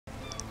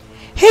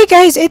Hey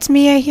guys, it's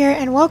Mia here,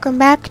 and welcome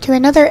back to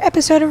another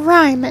episode of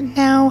Rime.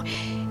 Now,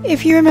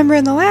 if you remember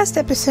in the last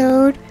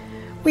episode,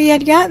 we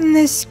had gotten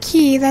this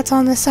key that's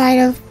on the side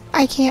of,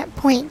 I can't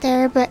point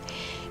there, but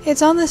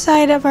it's on the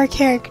side of our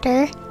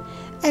character,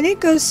 and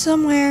it goes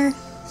somewhere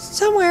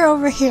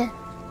over here.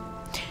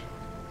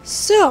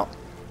 So,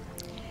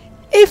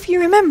 if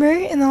you remember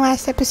in the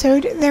last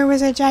episode, there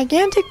was a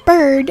gigantic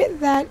bird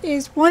that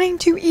is wanting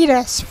to eat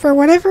us for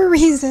whatever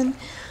reason.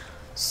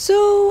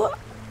 So,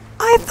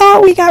 I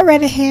thought we got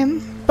rid of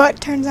him,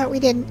 but turns out we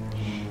didn't.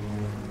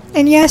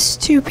 And yes,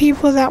 to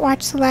people that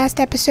watched the last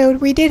episode,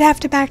 we did have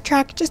to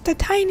backtrack just a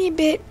tiny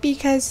bit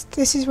because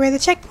this is where the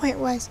checkpoint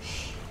was.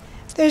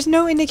 There's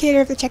no indicator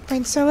of the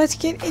checkpoint, so let's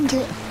get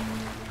into it.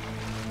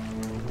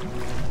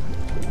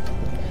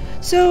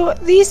 So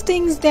these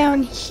things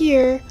down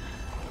here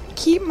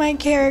keep my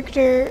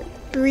character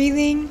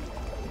breathing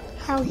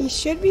how he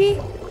should be,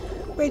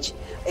 which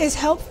is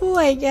helpful,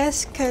 I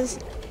guess, because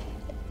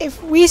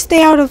if we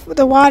stay out of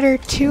the water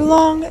too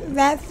long,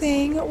 that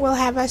thing will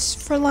have us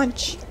for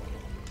lunch.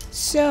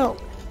 So,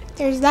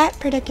 there's that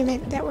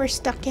predicament that we're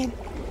stuck in.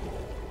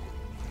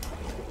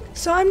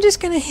 So I'm just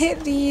going to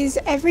hit these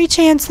every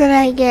chance that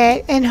I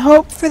get and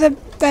hope for that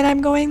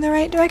I'm going the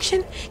right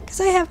direction,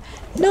 because I have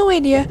no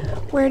idea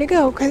where to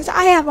go, because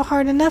I have a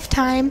hard enough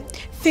time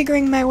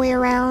figuring my way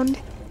around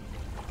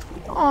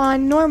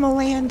on normal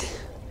land.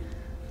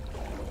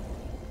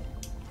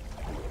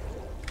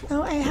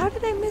 Oh, and how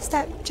did I miss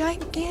that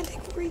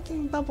gigantic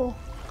freaking bubble?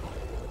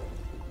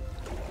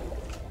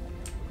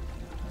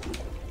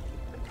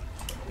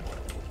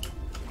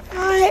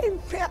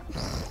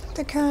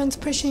 The current's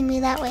pushing me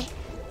that way.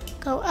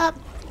 Go up.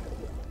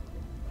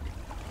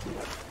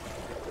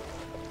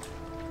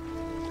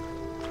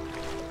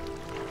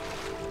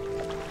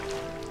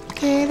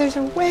 Okay, there's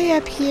a way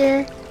up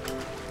here.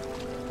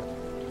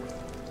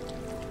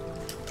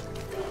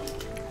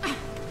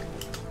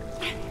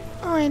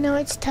 Oh, I know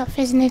it's tough,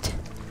 isn't it?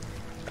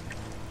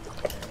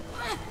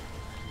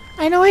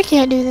 I know I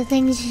can't do the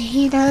things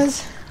he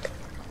does.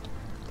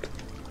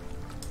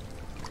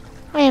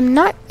 I am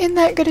not in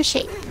that good a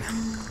shape.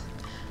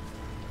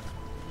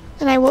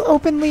 And I will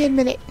openly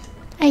admit it.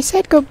 I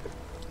said go...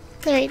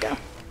 There you go.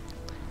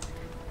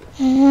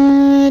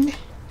 And...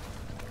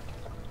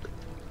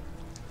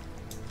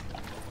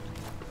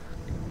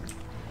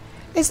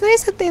 It's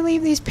nice that they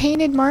leave these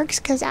painted marks,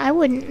 because I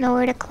wouldn't know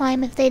where to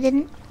climb if they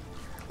didn't.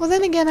 Well,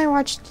 then again, I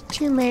watched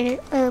Tomb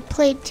Raider, or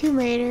played Tomb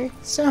Raider,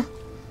 so...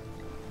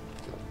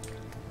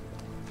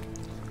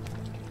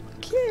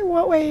 Okay,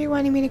 what way are you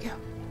wanting me to go?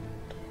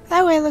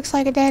 That way looks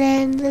like a dead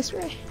end, this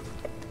way.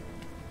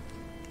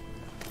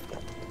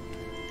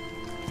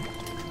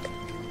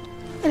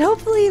 And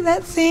hopefully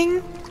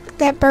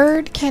that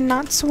bird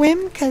cannot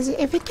swim, because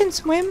if it can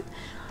swim,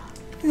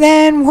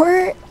 then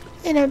we're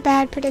in a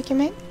bad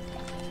predicament.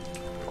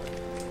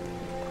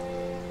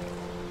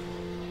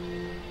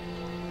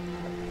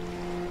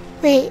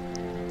 Wait.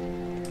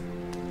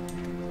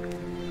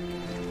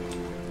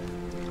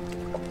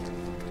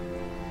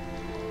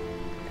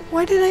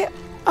 What did I...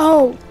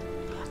 Oh,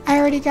 I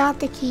already got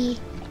the key.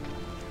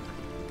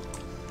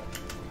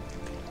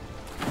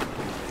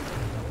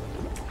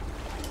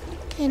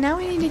 Okay, now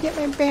I need to get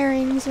my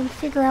bearings and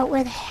figure out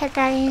where the heck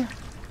I am.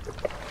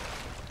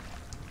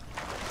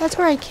 That's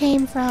where I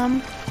came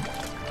from.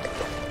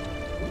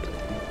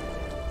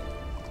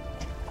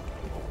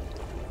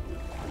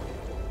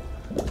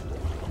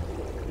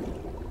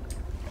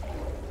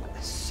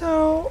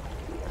 So...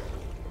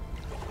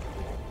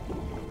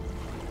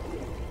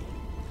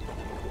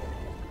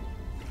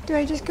 do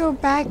I just go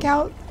back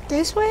out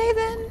this way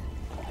then?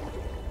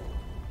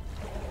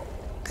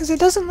 Because it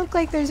doesn't look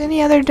like there's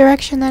any other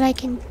direction that I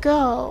can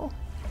go.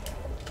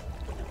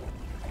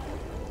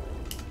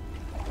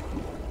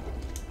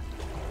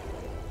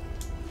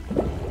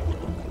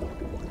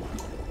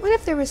 What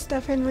if there was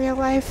stuff in real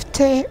life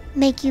to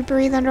make you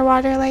breathe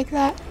underwater like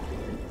that?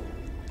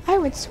 I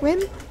would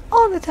swim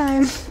all the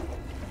time.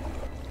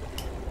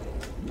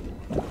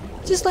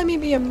 Just let me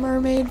be a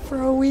mermaid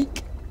for a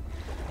week.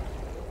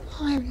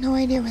 I have no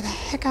idea where the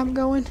heck I'm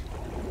going.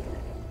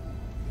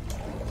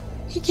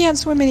 He can't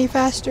swim any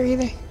faster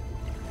either.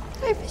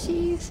 Hi,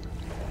 fishies.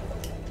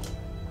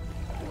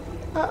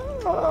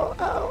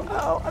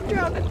 Oh, I'm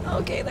drowning.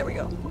 Okay, there we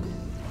go.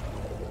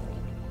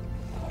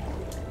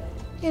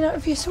 You know,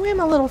 if you swim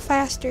a little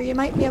faster, you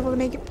might be able to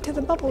make it to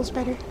the bubbles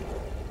better.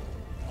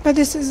 But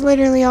this is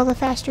literally all the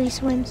faster he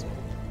swims.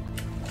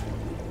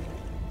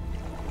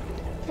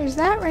 There's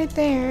that right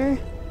there.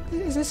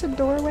 Is this a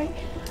doorway?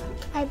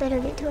 I better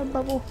get to a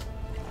bubble.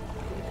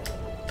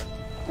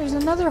 There's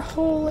another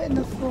hole in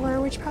the floor,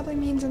 which probably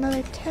means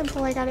another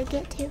temple I gotta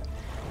get to.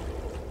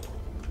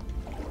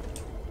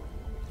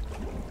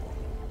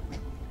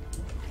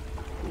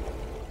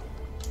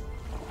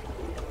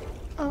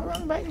 Oh,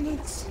 wrong button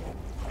needs...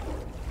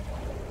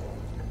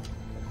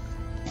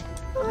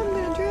 Oh, I'm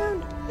gonna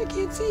drown. I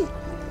can't see.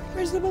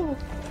 Where's the bubble?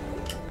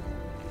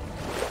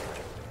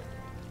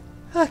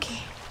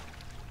 Okay.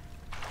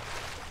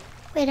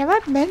 Wait, have I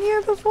been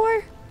here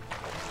before?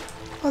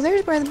 Well,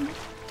 there's where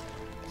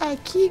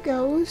key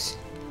goes,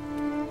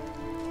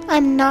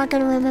 I'm not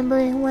gonna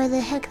remember where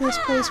the heck this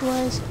place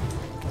was.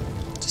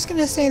 Just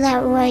gonna say that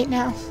right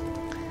now.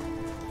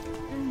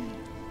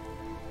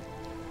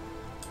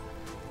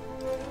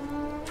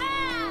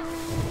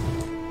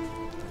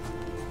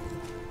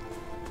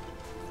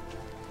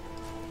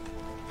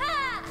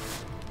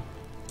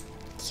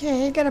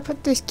 Okay, gotta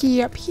put this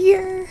key up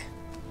here.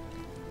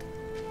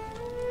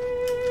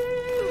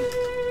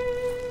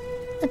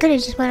 I could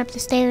have just went up the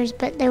stairs,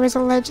 but there was a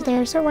ledge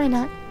there, so why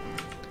not?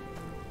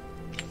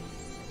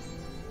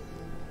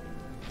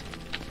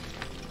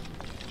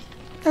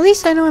 At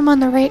least I know I'm on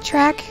the right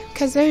track,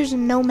 because there's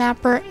no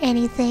map or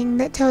anything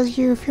that tells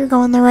you if you're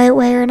going the right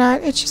way or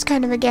not. It's just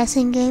kind of a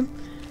guessing game.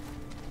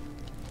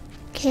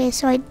 Okay,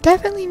 so I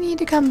definitely need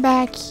to come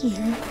back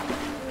here.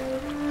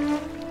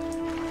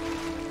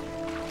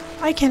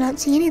 I cannot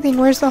see anything.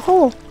 Where's the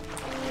hole?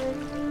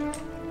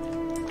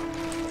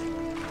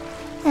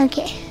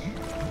 Okay.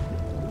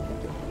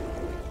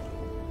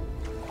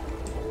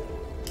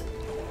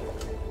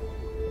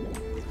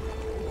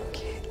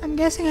 I'm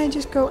guessing I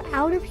just go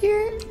out of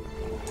here.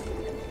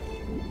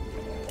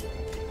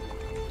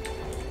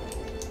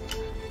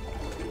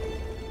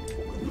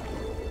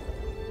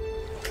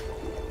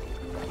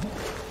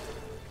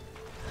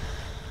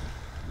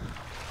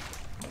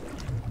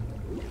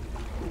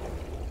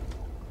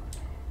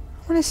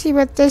 I want to see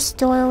what this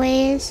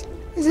doorway is.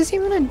 Is this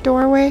even a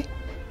doorway?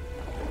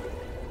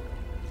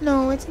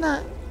 No, it's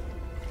not.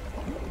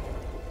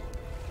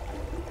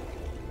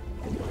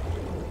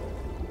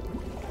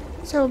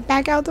 So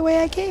back out the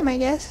way I came, I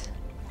guess.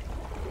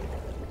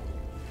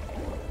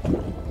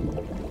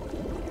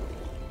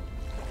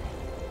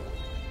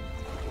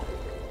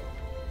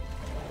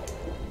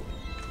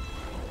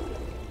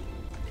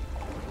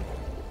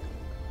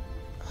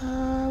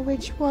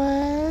 Which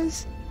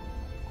was...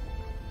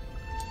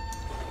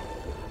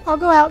 I'll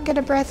go out, get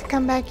a breath,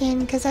 come back in,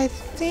 because I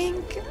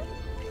think...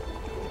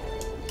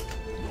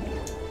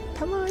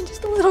 Come on,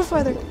 just a little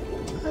further.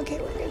 Okay,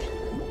 we're good.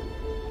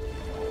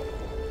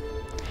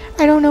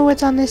 I don't know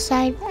what's on this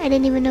side. I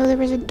didn't even know there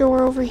was a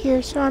door over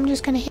here, so I'm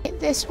just gonna hit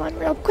this one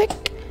real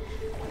quick.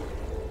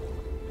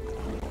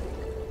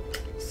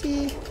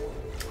 See?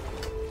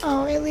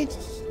 Oh, it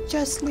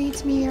just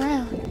leads me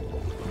around.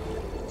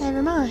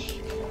 Never mind.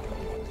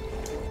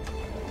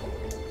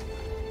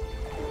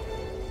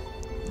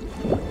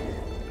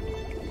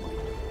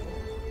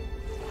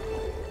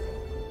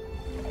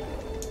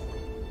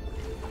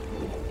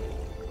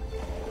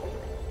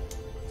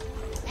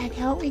 Back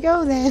out we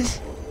go then.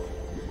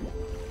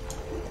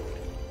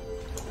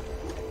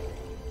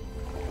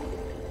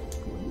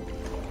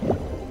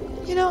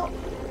 You know,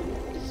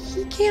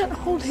 he can't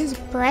hold his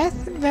breath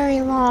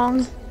very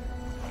long.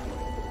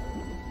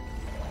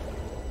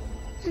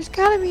 There's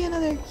gotta be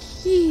another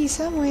key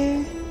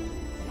somewhere.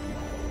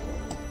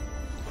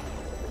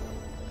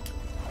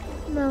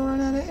 I'm gonna run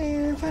out of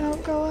air if I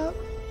don't go up.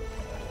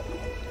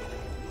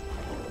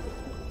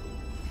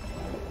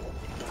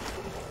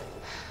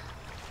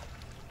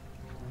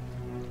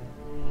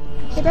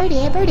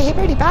 Hey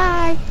birdie,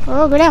 bye!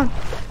 Oh, go down.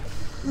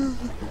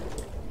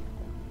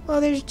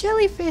 Well, there's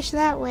jellyfish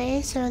that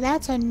way, so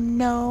that's a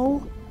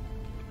no.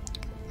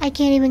 I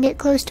can't even get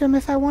close to him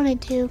if I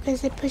wanted to,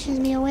 because it pushes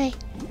me away.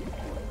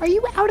 Are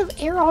you out of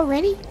air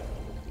already?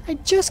 I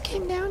just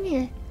came down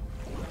here.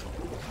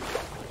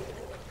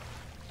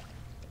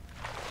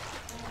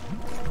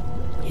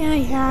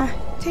 Yeah.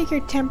 Take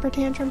your temper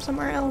tantrum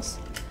somewhere else.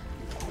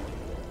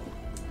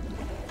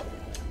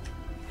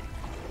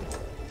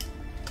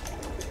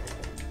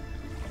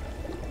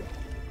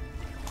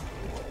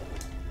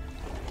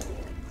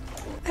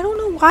 I don't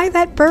know why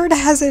that bird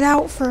has it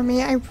out for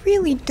me. I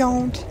really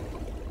don't.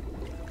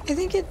 I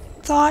think it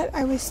thought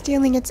I was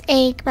stealing its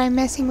egg by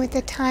messing with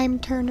the time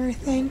turner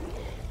thing.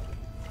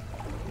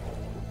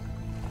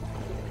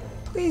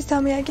 Please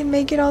tell me I can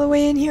make it all the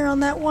way in here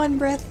on that one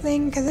breath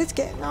thing, because it's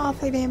getting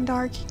awfully damn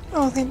dark.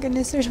 Oh, thank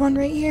goodness there's one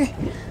right here.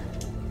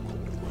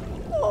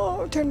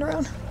 Oh, turned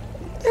around.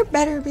 There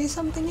better be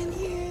something in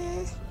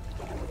here.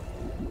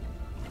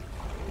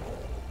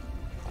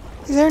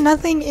 Is there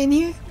nothing in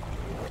here?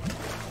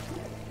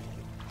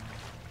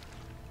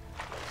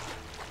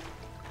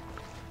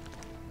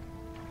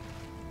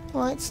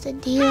 What's the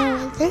deal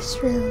with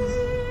this room?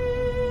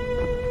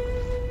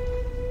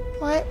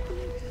 What?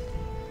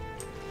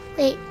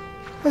 Wait,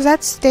 was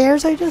that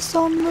stairs I just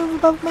saw move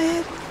above my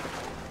head?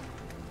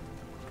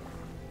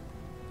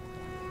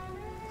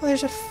 Well,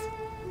 there's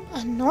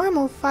a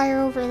normal fire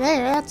over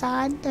there. That's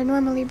odd. They're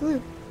normally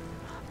blue.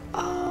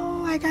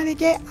 Oh, I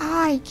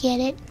get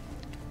it.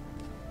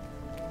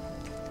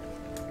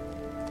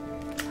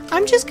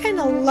 I'm just kind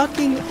of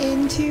lucking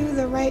into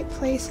the right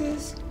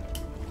places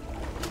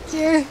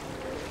here.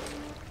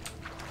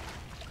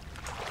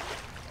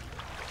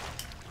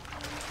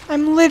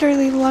 I'm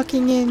literally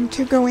lucking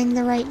into going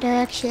the right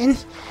direction.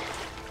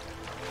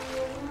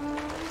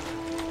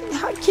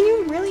 Can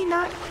you really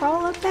not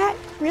crawl up that?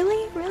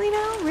 Really? Really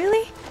now?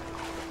 Really?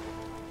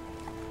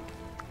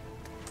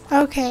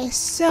 Okay,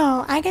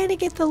 so I gotta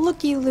get the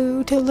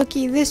looky-loo to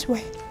looky this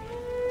way.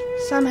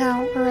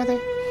 Somehow or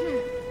other.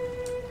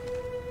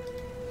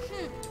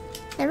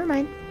 Never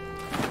mind.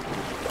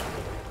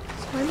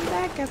 Swim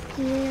back up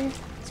here.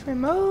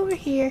 Swim over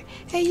here.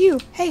 Hey, you.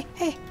 Hey,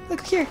 hey.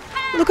 Look here.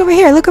 Look over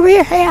here. Look over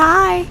here. Hey,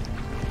 hi.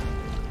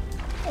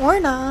 Or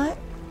not.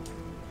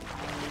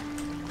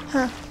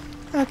 Huh.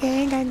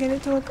 Okay, I gotta get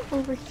it to look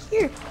over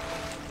here.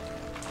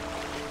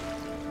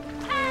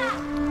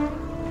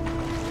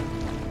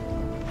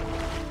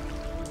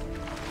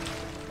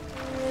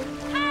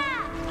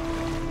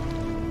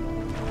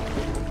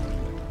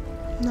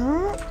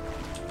 No.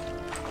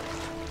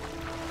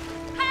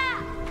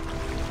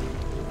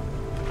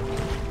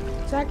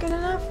 Is that good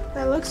enough?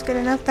 That looks good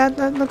enough. That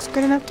looks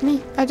good enough to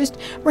me. I just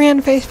ran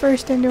face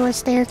first into a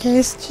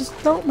staircase.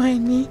 Just don't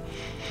mind me.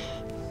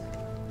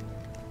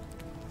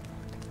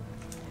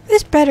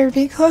 This better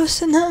be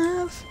close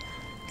enough.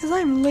 Because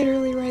I'm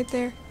literally right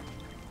there.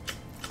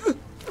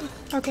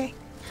 Okay.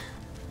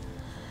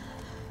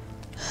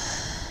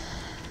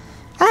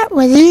 That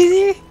was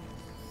easy.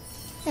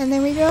 And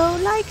then we go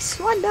like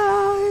swan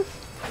dive.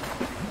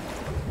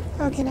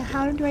 Okay, now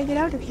how do I get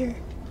out of here?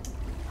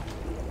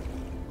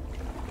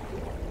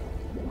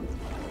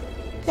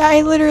 Yeah,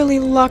 I literally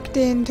lucked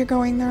into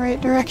going the right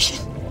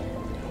direction.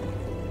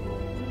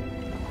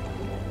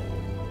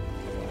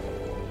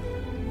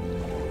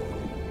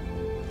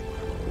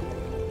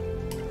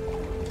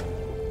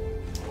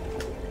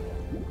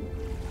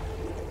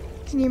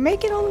 Can you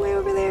make it all the way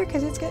over there?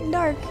 Because it's getting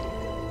dark.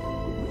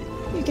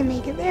 You can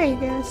make it. There you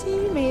go. See,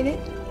 you made it.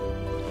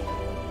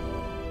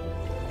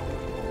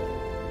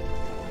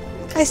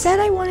 I said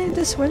I wanted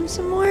to swim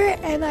some more,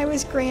 and I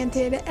was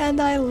granted, and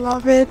I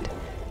love it.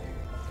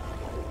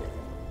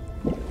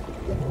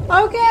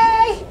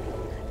 Okay!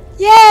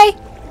 Yay!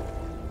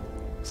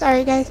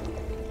 Sorry, guys.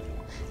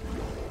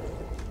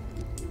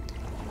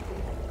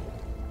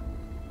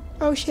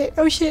 Oh shit,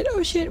 oh shit,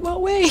 oh shit,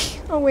 what way?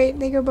 Oh wait,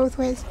 they go both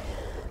ways.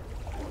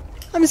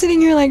 I'm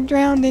sitting here like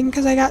drowning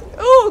because I got...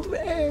 Oh,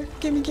 there!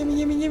 Gimme, gimme,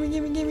 gimme, gimme,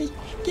 gimme, gimme.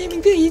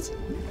 Gimme, please.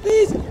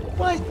 Please.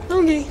 Why?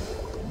 Okay.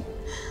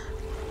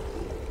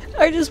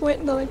 I just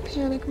went into like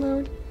panic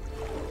mode.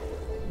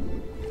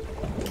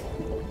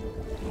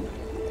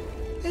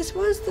 This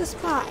was the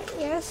spot,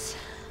 yes?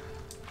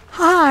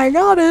 Ha, I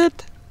got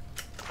it!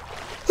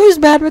 Who's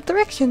bad with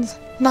directions?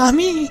 Not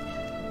me!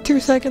 2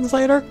 seconds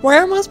later,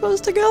 where am I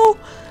supposed to go?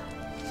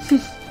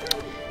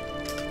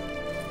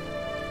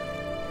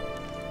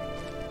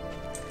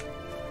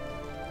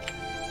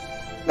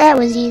 That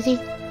was easy.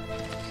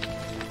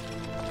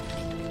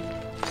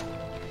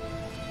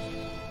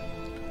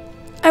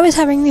 I was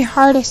having the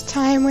hardest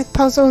time with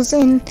puzzles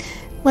in,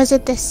 was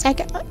it the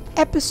second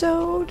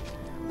episode?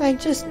 Like,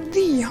 just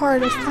the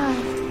hardest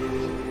time.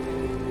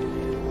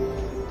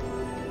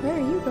 Where are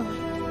you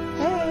going?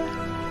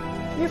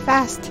 Hey, you're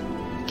fast.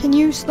 Can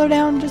you slow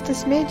down just a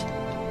smidge?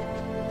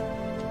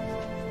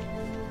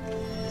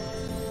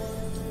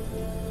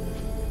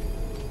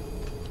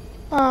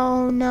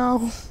 Oh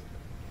no.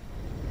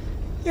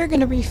 You're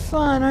gonna be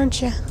fun,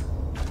 aren't you?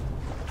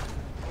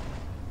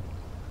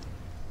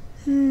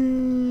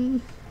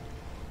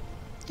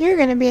 You're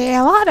gonna be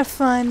a lot of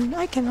fun.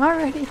 I can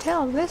already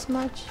tell this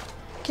much.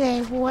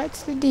 Okay,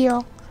 what's the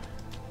deal?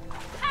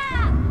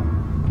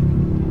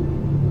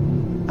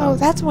 Oh,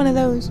 that's one of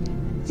those.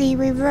 The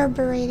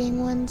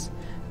reverberating ones.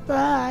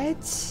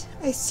 But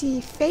I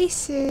see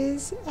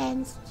faces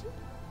and...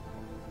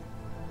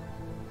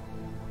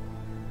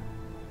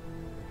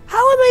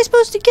 How am I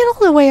supposed to get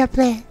all the way up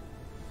there?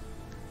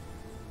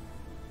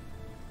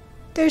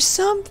 There's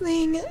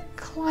something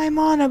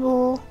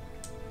climb-onable.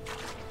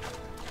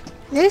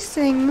 This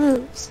thing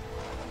moves.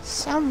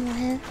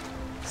 Somewhere.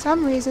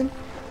 Some reason.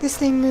 This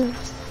thing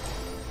moves.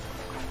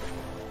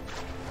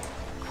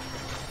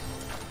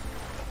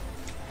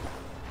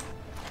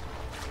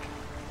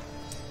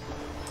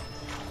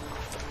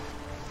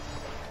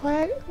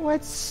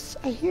 What's...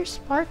 I hear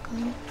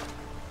sparkling.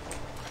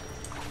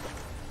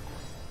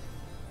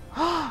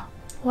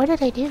 What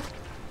did I do?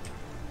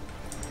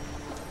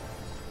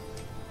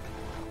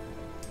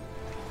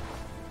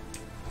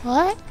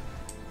 What?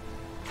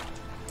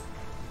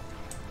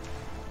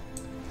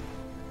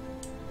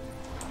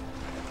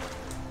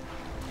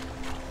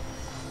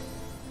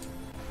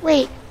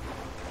 Wait.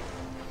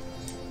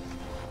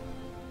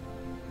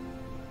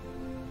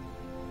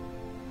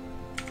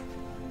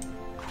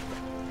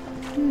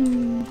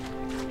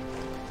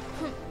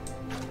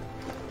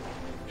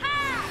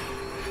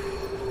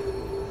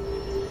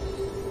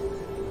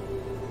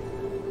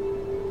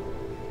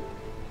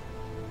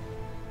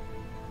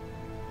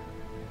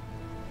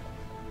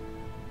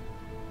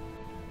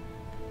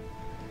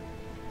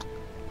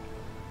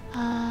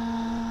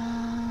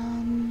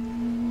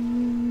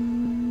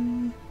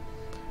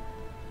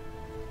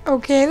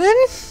 Okay then.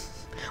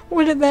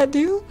 What did that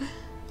do?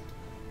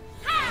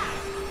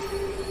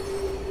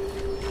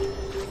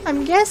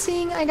 I'm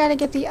guessing I gotta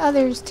get the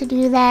others to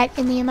do that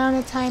in the amount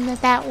of time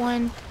that that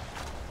one,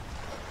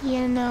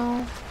 you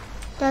know,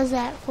 does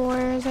that for,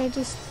 as I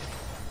just...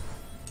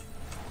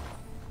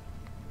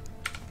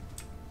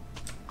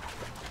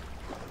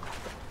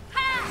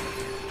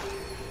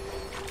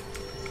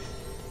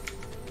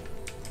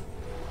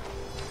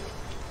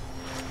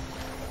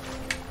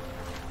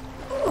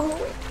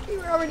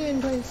 already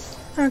in place.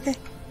 Okay.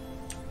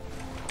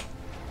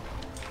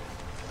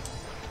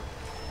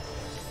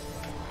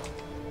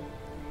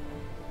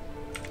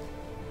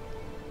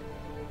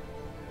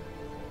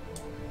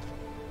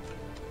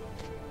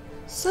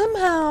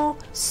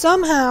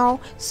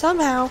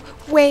 Somehow,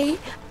 wait,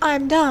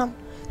 I'm dumb.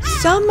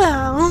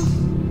 Somehow,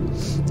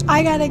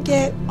 I gotta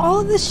get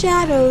all the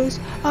shadows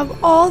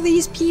of all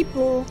these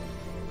people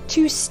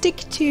to stick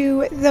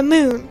to the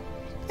moon.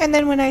 And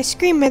then when I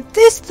scream at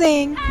this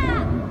thing,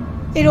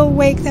 it'll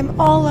wake them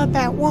all up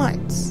at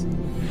once.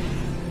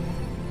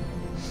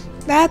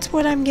 That's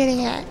what I'm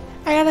getting at.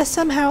 I gotta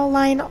somehow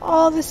line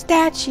all the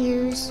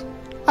statues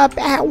up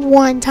at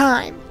one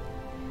time.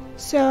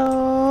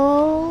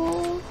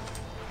 So,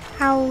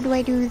 how do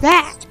I do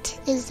that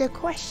is the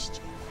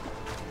question.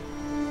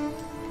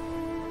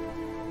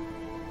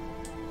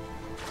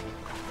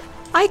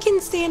 I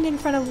can stand in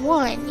front of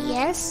one,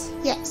 yes,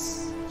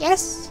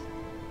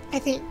 I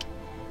think.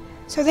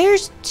 So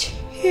there's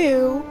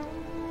two.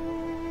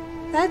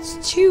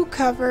 That's two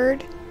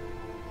covered.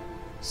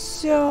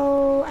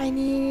 So I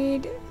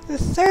need the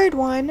third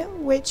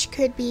one, which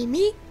could be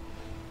me.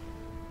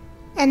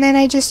 And then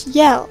I just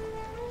yell.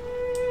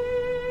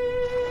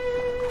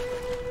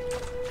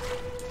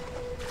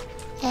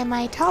 Am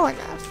I tall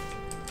enough?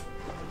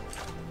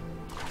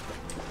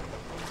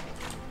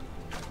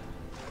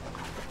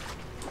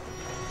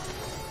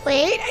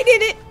 Wait, I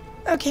did it!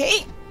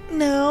 Okay,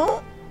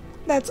 no.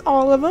 That's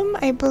all of them,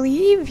 I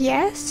believe.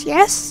 Yes.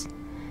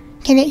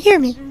 Can it hear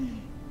me?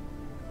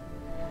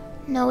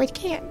 No, it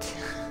can't.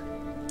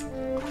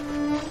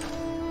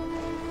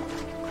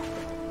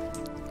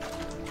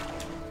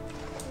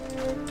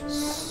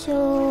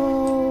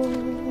 So,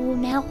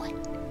 now what?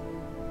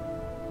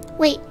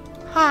 Wait,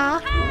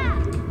 ha.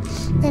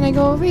 Then I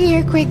go over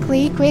here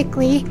quickly.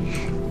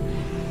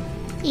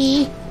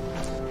 E.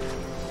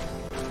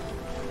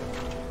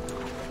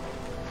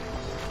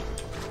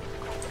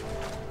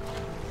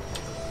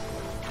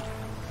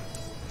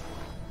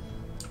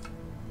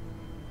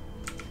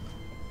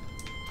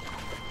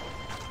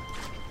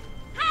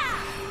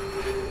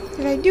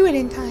 Did I do it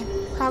in time?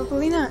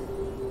 Probably not.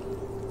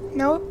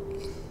 Nope.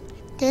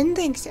 Didn't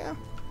think so.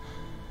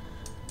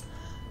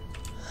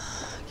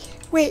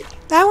 Wait,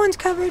 that one's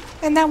covered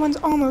and that one's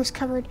almost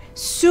covered.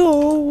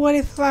 So, what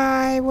if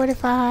I...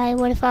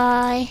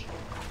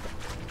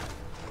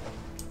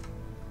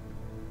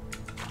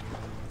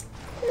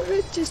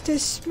 Just a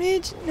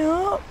smidge,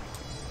 no.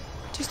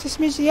 Just a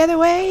smidge the other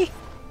way.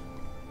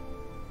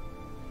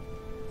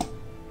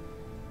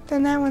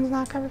 Then that one's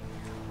not covered.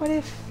 What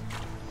if...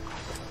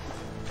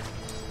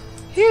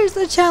 Here's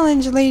the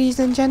challenge, ladies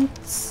and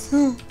gents.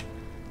 None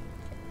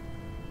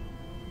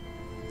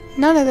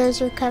of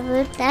those are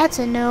covered. That's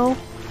a no.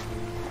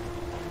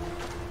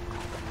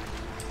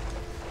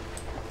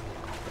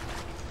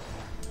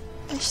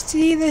 I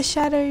see the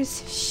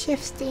shadows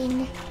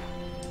shifting.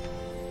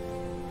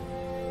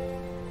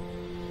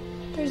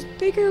 There's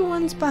bigger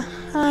ones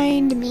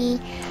behind me.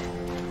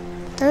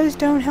 Those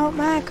don't help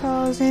my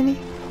cause any.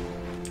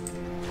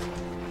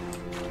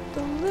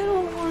 The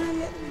little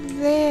one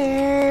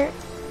there.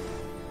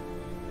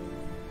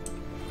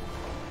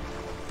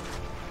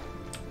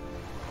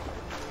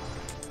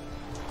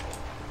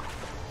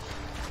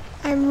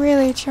 I'm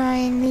really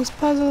trying. These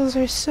puzzles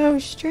are so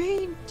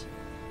strange.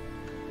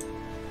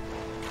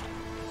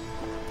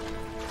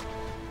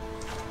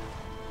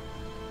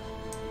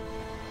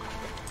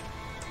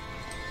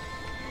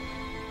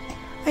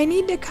 I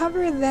need to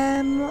cover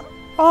them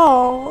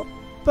all,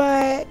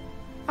 but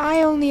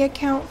I only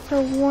account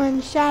for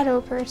one shadow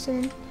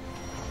person.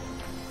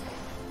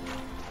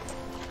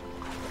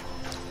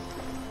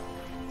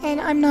 And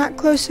I'm not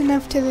close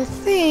enough to the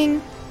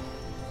thing.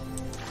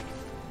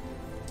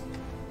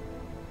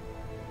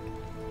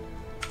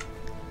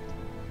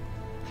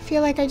 I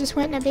feel like I just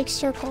went in a big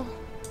circle.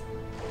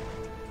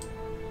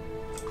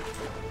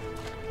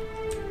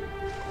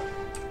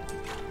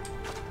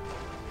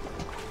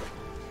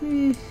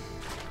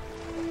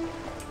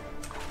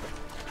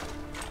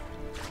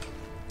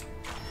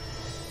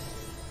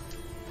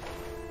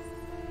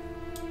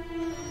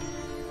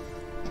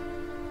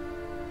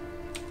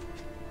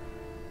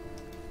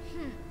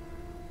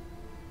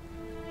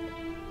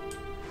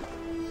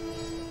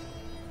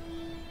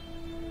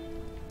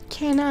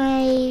 Can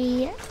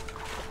I...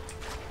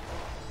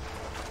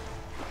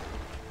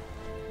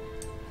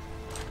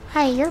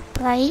 Hi, you're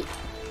bright.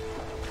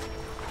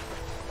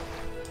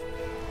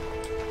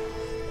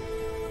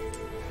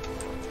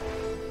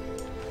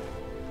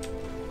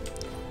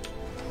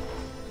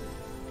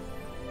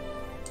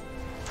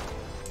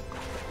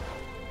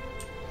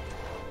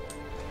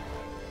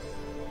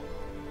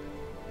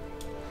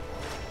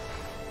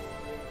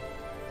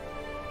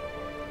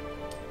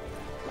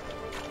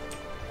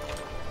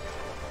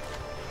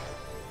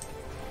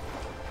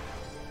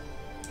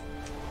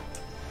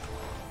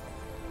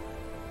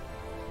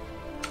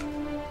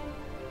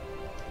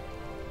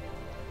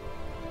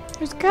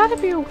 There's gotta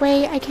be a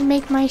way I can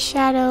make my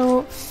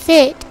shadow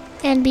fit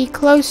and be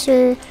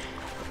closer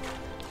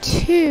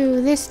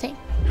to this thing.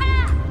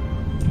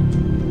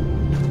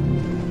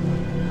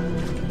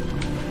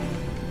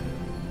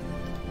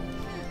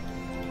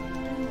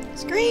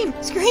 Scream!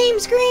 Scream!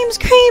 Scream!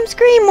 Scream!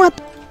 Scream! What?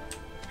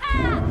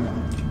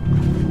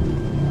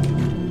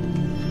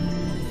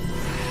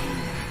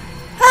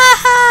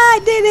 Haha! I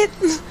did it!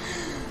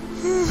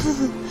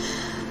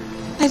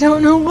 I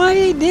don't know why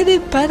I did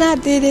it, but I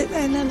did it,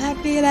 and I'm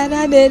happy that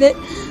I did it. I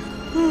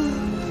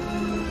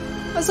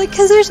was like,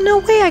 because there's no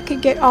way I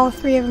could get all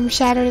 3 of them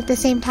shadowed at the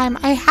same time.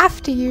 I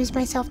have to use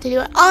myself to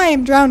do it. I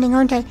am drowning,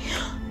 aren't I?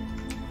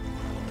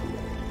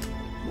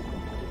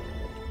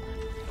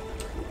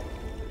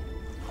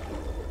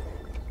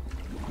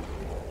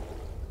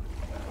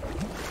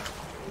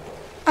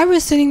 I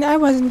was sitting there, I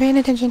wasn't paying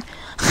attention.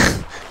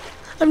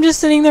 I'm just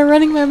sitting there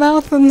running my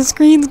mouth and the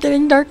screen's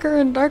getting darker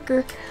and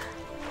darker.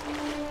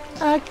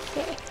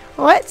 Okay,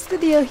 what's the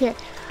deal here?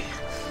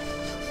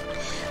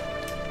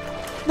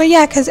 But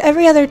yeah, because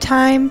every other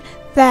time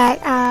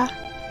that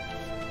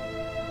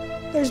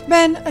there's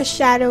been a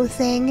shadow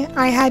thing,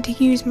 I had to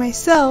use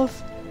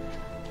myself.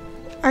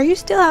 Are you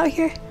still out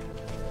here?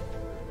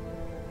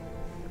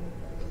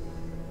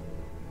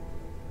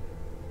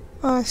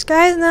 Well, the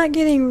sky's not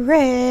getting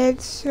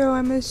red, so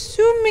I'm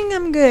assuming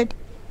I'm good.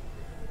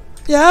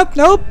 Yep,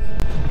 nope.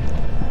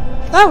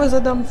 That was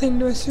a dumb thing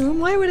to assume.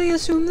 Why would I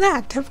assume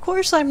that? Of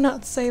course I'm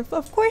not safe.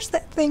 Of course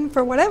that thing,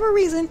 for whatever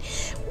reason,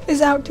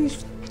 is out to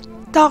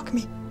stalk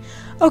me.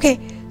 Okay,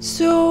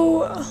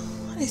 so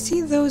I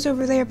see those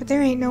over there, but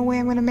there ain't no way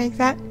I'm gonna make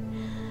that.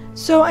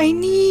 So I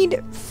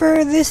need,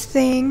 for this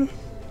thing,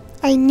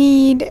 I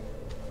need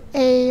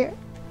a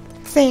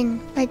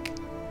thing, like,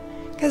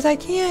 because I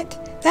can't,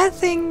 that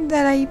thing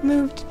that I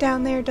moved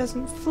down there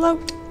doesn't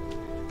float.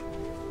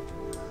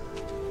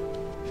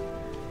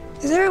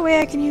 Is there a way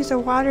I can use the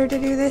water to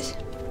do this?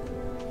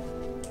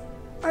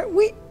 Are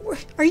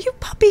you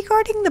puppy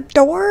guarding the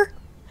door?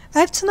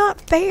 That's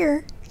not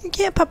fair. You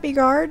can't puppy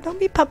guard. Don't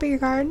be puppy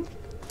guard.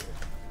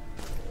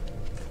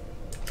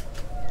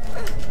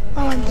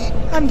 Oh, I'm dead.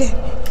 I'm dead.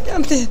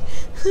 I'm dead.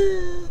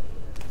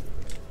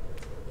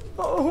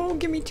 Oh,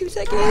 give me 2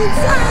 seconds.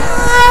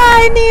 Ah,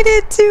 I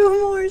needed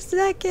 2 more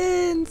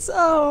seconds.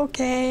 Oh,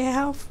 okay.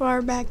 How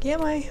far back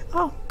am I?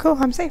 Oh, cool.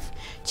 I'm safe.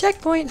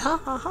 Checkpoint. Ha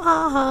ha ha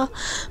ha.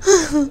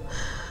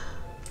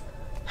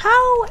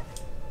 How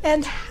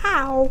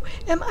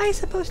am I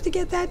supposed to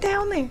get that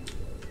down there?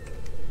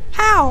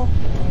 How?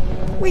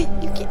 Wait,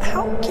 you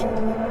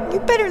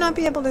better not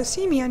be able to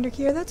see me under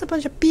here. That's a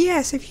bunch of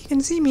BS if you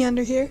can see me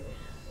under here.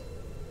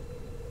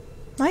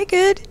 Am I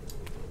good?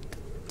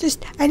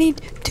 Just, I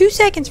need 2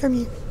 seconds from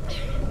you.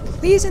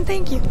 Please and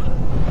thank you.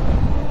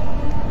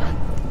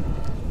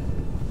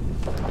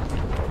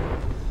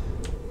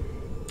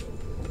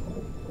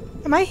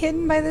 Am I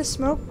hidden by this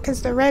smoke?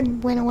 Because the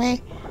red went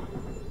away.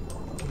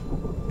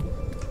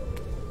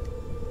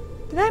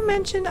 Did I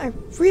mention I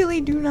really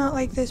do not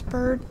like this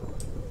bird?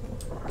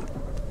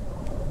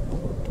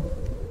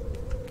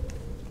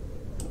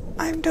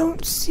 I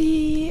don't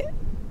see...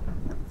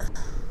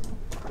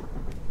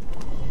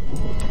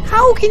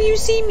 How can you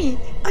see me?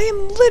 I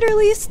am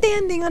literally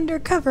standing under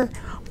cover.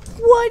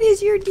 What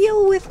is your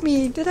deal with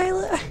me?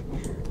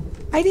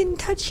 I didn't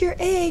touch your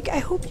egg. I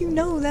hope you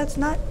know that's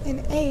not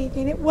an egg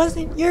and it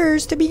wasn't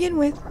yours to begin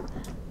with.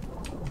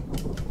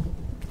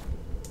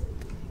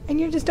 And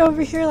you're just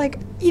over here like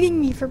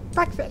eating me for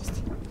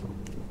breakfast.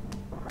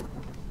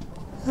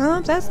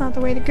 Oh, that's not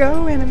the way to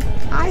go. And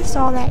I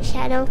saw that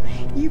shadow.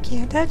 You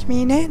can't touch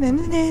me. Nah, nah,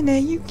 nah, nah, nah.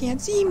 You can't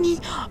see me.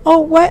 Oh,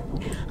 what?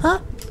 Huh?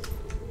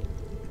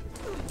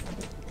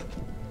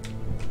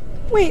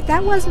 Wait,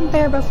 that wasn't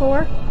there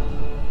before.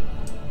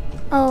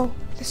 Oh,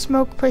 the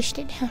smoke pushed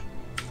it down.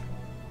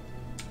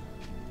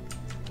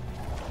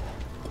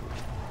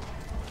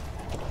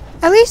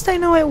 At least I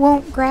know it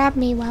won't grab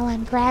me while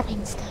I'm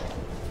grabbing stuff.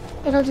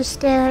 It'll just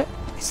stare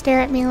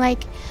at me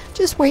like,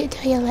 just wait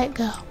till you let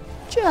go.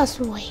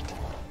 Just wait.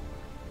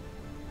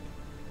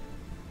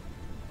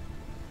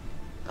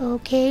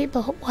 Okay,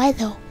 but why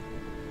though?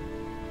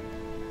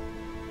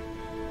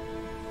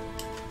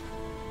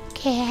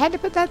 Okay, I had to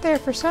put that there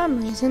for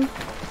some reason.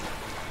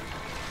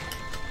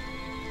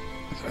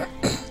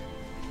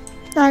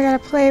 Now I gotta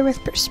play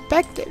with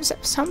perspectives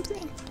of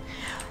something.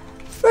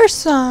 For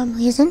some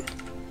reason.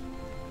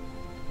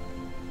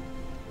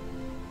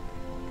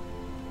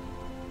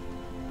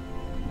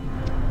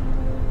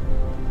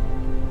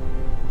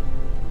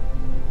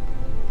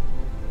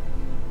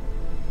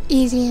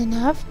 Easy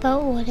enough,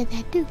 but what did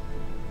that do?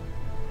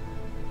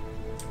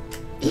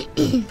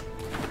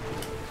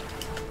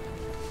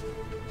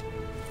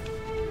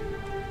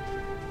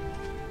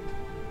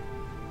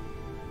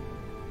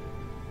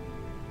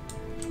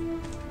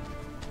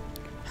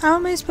 How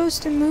am I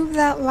supposed to move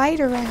that light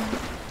around?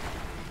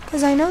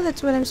 Because I know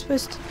that's what I'm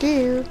supposed to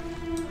do.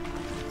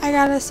 I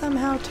gotta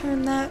somehow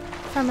turn that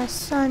from a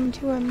sun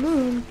to a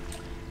moon.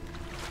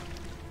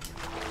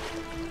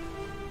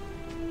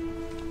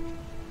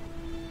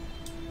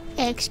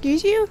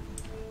 Excuse you?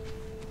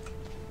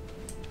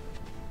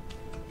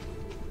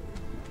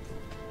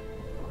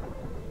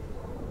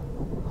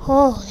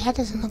 Oh, that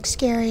doesn't look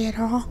scary at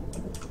all.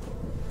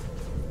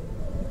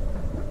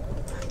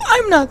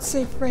 I'm not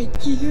safe right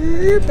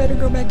here. Better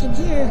go back in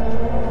here.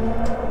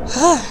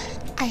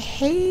 I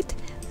hate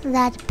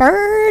that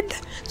bird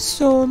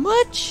so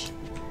much.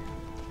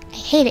 I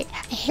hate it.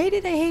 I hate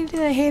it. I hate it.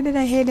 I hate it.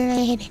 I hate it.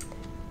 I hate it.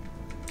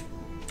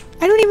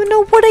 I don't even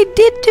know what I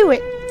did to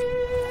it.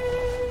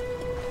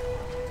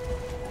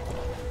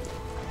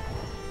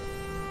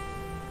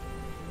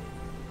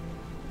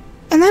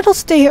 And that'll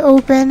stay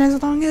open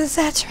as long as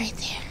that's right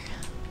there.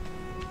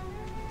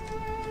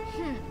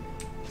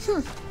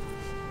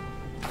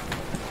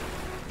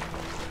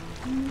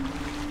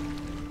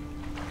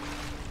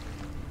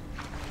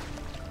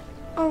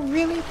 Oh,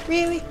 really?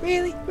 Really?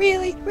 Really?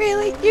 Really?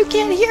 Really? You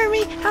can't hear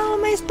me? How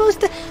am I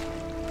supposed to...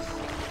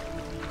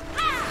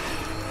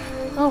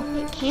 Oh,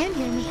 it can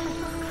hear me.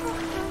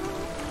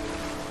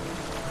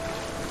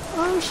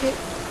 Oh, shit.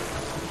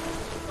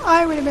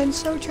 I would have been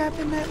so trapped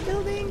in that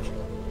building.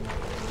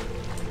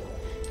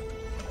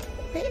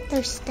 Wait,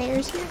 there's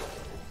stairs here?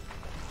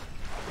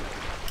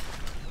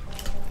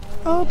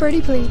 Oh,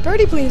 birdie please,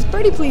 birdie please,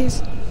 birdie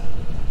please.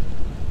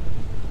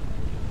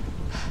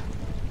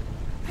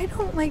 I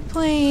don't like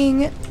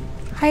playing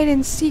hide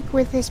and seek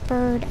with this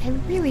bird. I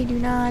really do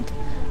not.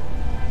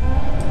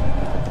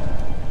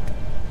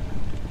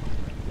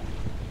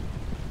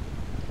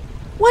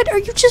 What? Are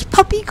you just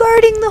puppy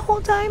guarding the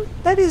whole time?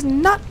 That is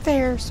not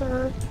fair,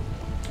 sir.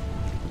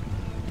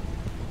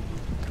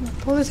 Come on,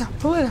 pull this out,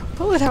 pull it out,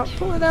 pull it out,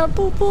 pull it out,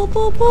 pull, pull,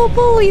 pull, pull,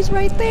 pull. He's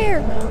right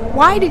there.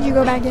 Why did you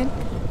go back in?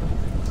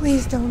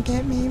 Please don't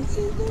get me.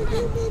 Please don't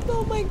get me.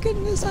 Oh my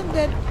goodness, I'm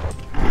dead.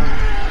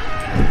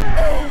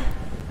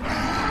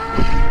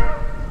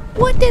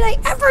 What did I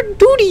ever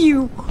do to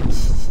you?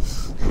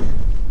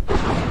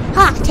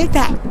 Ha! Take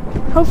that.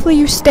 Hopefully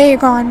you stay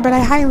gone, but I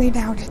highly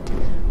doubt it.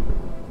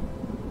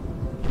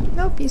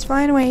 Nope, he's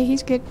flying away.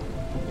 He's good.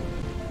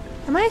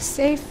 Am I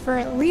safe for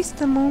at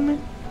least a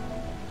moment?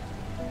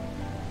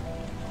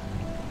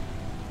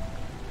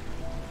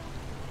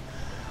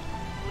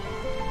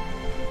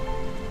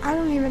 I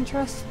don't even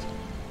trust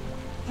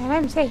that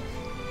I'm safe.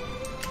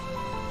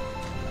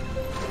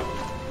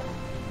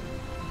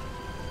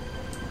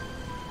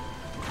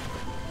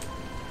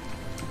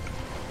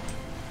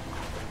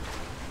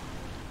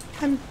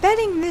 I'm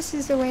betting this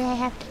is the way I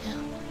have to go.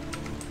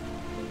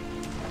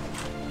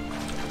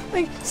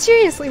 Like,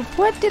 seriously,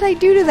 what did I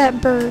do to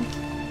that bird?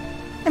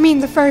 I mean,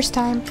 the first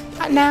time.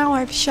 Now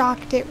I've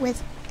shocked it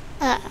with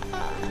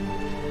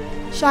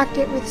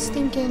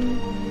stinking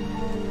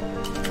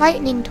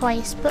lightning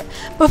twice. But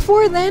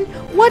before then,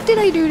 what did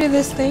I do to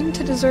this thing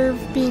to deserve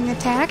being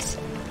attacked?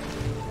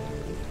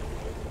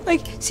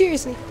 Like,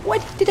 seriously,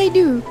 what did I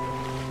do?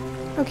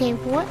 Okay,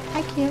 what?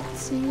 I can't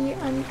see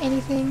on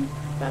anything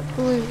but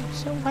blue.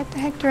 So what the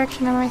heck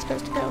direction am I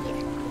supposed to go here?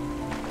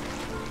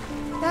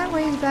 That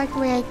way is back the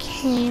way I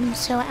came,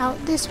 so out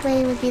this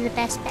way would be the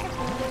best bet.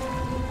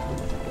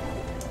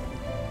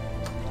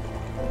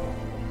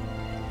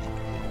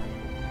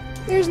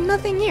 There's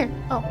nothing here.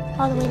 Oh,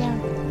 all the way down.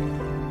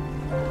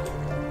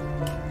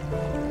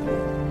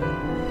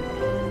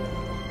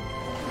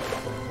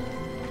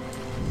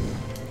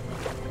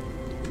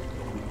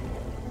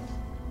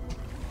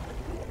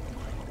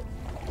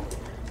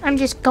 I'm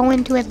just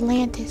going to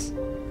Atlantis.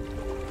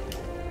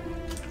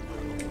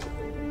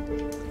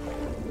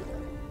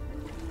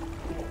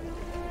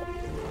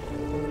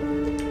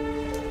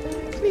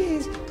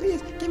 Please,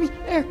 please, give me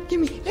air, give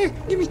me air,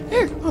 give me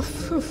air.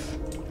 Oof, oof.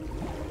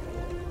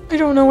 I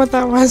don't know what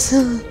that was.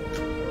 Do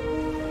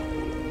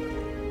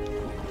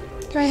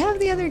I have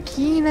the other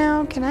key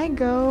now? Can I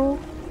go?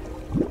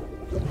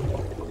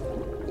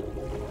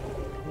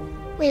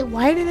 Wait,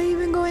 why did I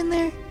even go in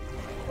there?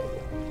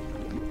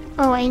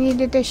 Oh, I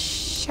needed to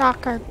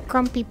shock our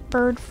grumpy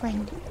bird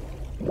friend.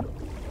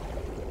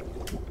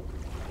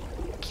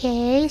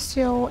 Okay,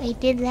 so I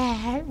did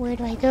that. Where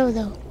do I go,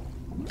 though?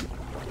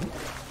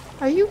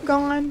 Are you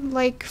gone?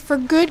 Like, for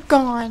good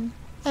gone?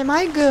 Am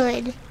I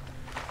good?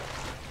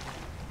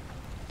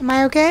 Am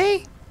I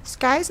okay?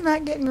 Sky's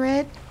not getting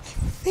red.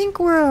 I think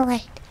we're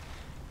alright.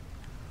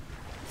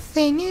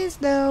 Thing is,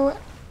 though,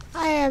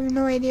 I have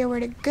no idea where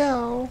to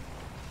go.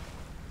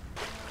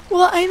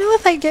 Well, I know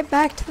if I get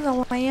back to the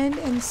land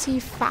and see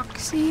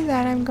Foxy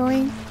that I'm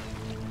going...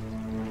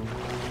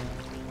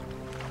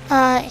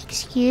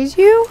 excuse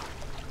you?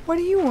 What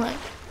do you want?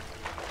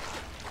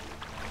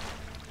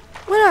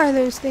 What are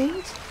those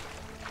things?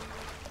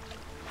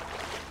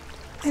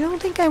 I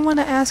don't think I want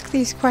to ask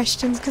these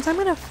questions because I'm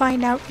going to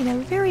find out in a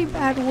very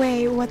bad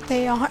way what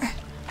they are.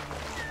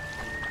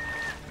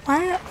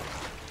 Why?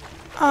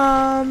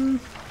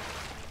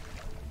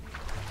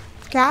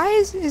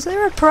 Guys, is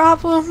there a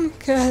problem?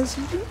 Because,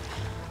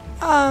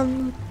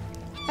 am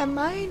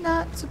I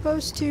not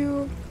supposed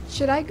to...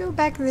 Should I go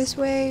back this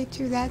way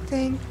to that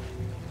thing?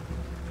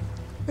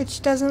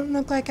 Which doesn't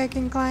look like I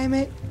can climb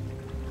it.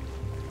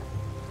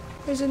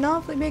 There's an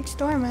awfully big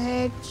storm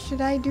ahead.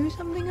 Should I do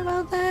something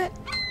about that?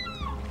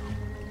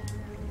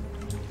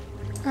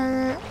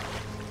 Or...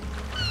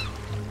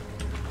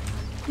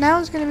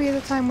 Now's gonna be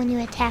the time when you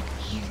attack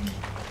me, isn't it?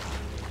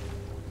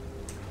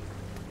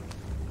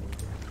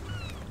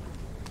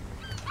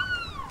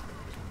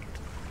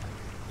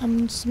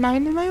 I'm just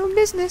minding my own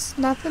business.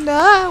 Nothing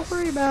to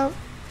worry about.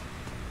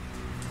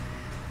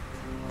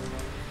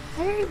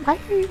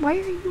 Why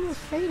are you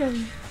afraid of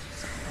me?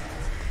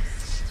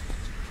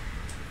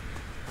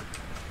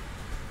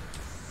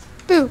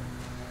 Boo!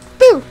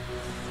 Boo!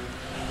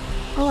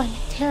 Oh, I'm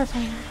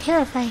terrifying. I'm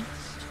terrifying.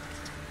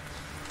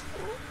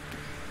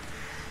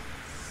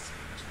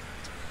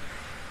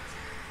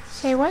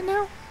 Say what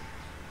now?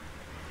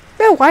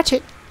 Boo, watch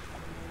it.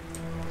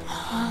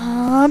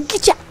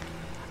 Getcha!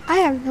 I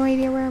have no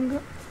idea where I'm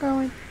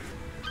going.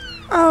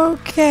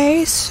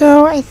 Okay,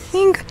 so I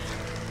think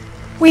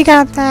we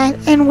got that.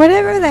 And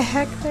whatever the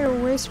heck they're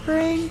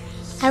whispering,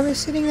 I was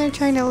sitting there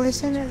trying to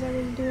listen as I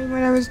was doing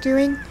what I was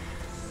doing.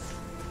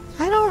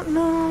 I don't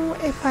know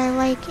if I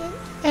like it.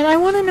 And I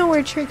want to know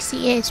where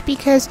Trixie is,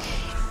 because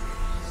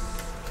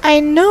I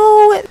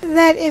know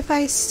that if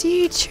I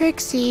see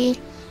Trixie,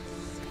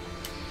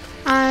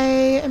 I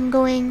am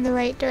going the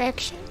right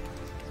direction.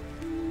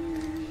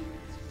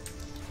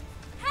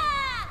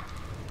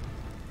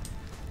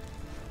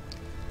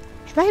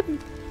 Have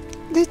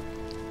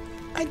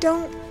I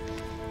don't...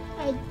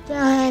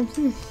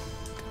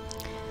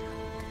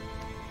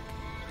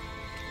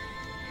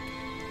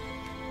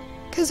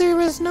 Because there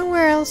was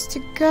nowhere else to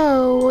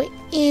go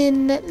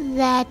in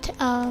that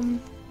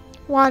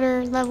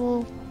water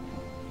level.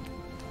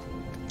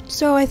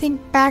 So I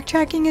think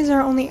backtracking is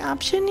our only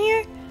option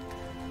here.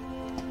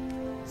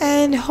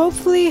 And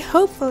hopefully,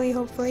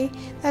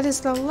 that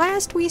is the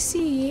last we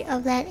see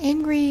of that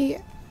angry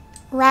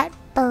rat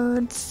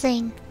bird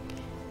thing.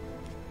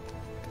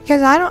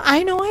 Because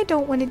I know I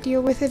don't want to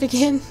deal with it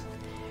again.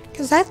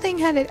 Because that thing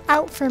had it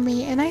out for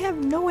me, and I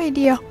have no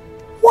idea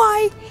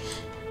why.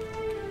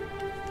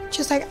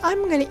 Just like,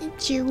 I'm gonna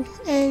eat you,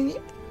 and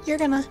you're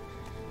gonna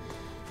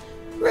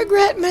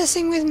regret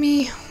messing with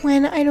me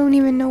when I don't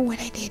even know what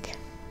I did.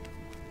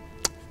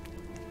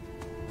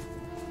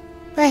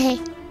 But hey,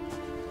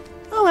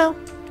 oh well,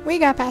 we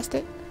got past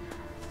it.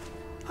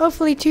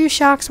 Hopefully 2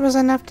 shocks was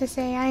enough to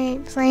say I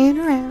ain't playing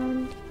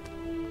around.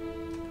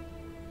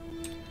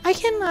 I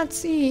cannot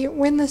see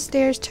when the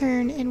stairs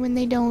turn and when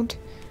they don't.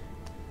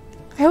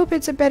 I hope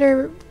it's a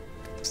better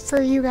for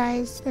you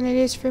guys than it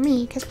is for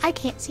me, because I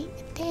can't see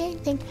the dang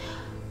thing.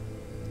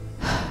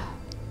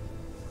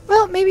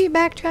 Well, maybe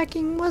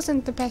backtracking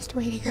wasn't the best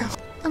way to go.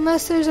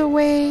 Unless there's a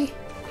way...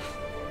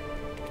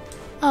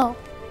 Oh.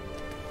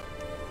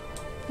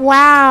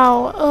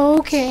 Wow,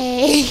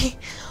 okay.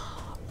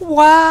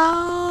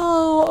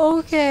 Wow,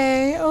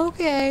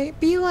 okay.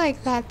 Be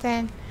like that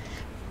then.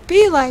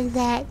 Be like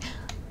that.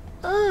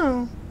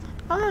 Oh,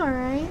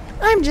 alright.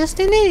 I'm just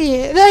an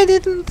idiot. I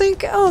didn't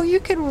think, oh, you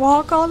could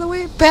walk all the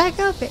way back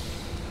up it.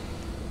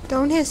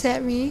 Don't hiss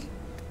at me.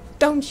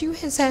 Don't you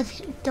hiss at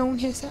me. Don't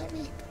hiss at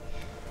me.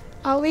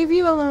 I'll leave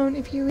you alone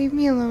if you leave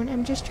me alone.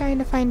 I'm just trying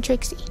to find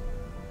Trixie.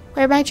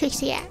 Where's my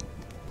Trixie at?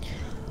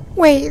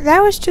 Wait,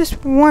 that was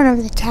just one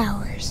of the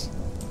towers.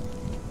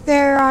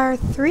 There are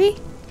 3?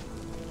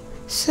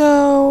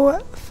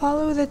 So,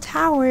 follow the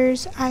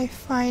towers, I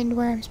find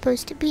where I'm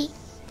supposed to be.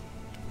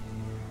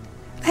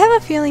 I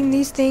have a feeling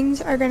these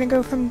things are going to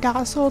go from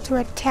docile to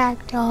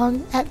attack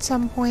dog at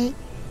some point.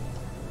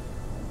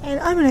 And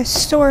I'm going to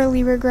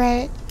sorely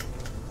regret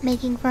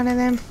making fun of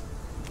them.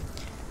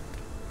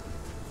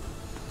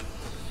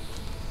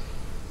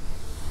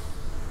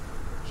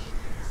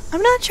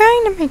 I'm not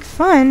trying to make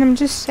fun, I'm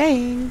just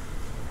saying.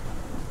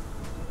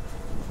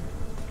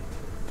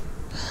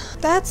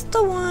 That's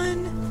the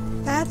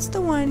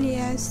one,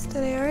 yes,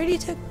 that I already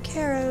took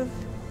care of.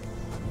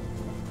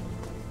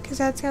 Because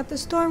that's got the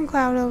storm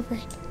cloud over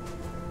it.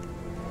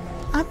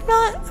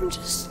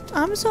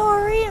 I'm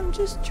sorry, I'm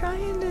just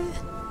trying to...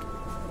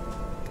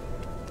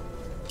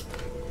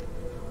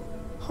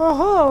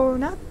 Ho,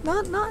 not,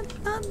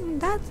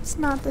 that's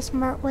not the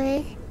smart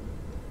way.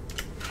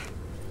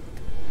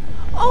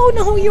 Oh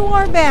no, you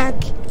are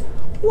back!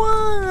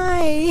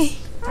 Why?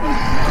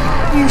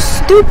 You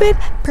stupid,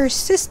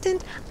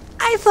 persistent...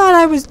 I thought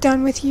I was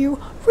done with you.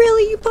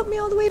 Really? You put me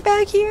all the way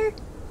back here?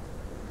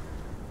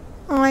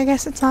 Oh, I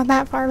guess it's not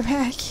that far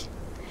back.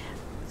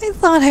 I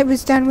thought I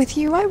was done with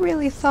you. I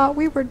really thought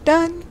we were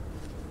done.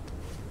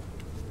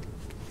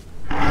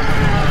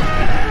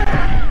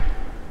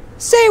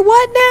 Say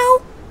what now?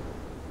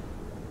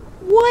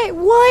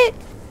 What?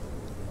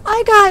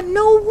 I got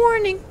no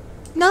warning.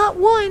 Not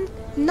one,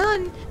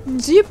 none,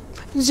 zip,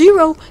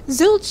 zero,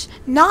 zilch,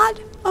 not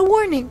a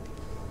warning.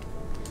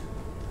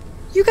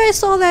 You guys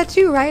saw that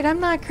too, right? I'm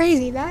not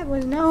crazy. That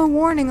was no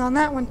warning on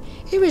that one.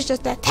 It was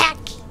just attack.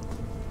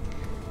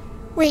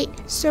 Wait,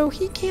 so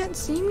he can't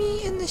see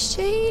me in the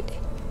shade?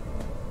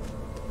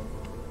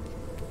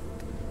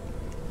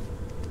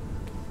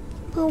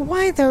 But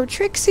why though?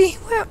 Trixie,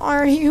 where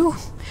are you?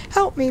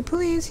 Help me,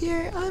 please,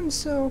 here. I'm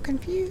so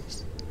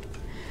confused.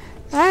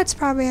 That's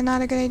probably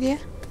not a good idea.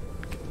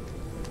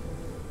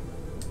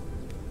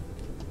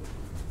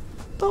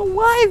 But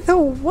why though?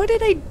 What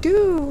did I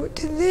do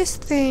to this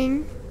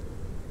thing?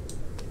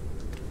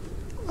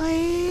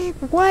 Like,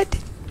 what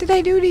did I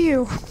do to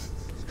you?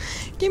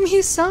 Give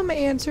me some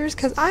answers,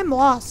 because I'm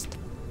lost.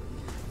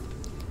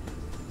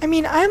 I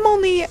mean, I'm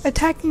only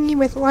attacking you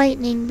with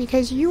lightning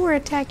because you were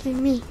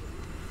attacking me.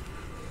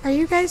 Are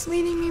you guys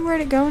leading me where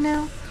to go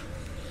now?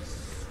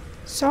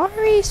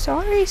 Sorry.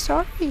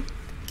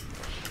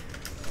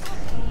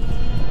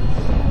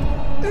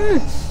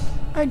 Ugh,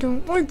 I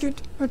don't like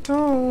it at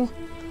all.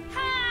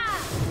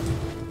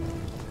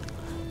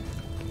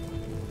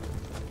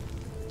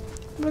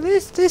 But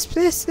this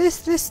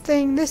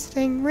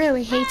thing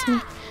really hates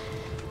me.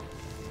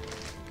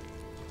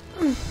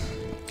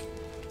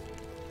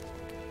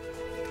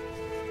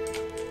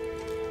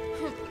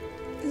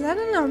 Is that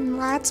in a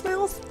rat's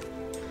mouth?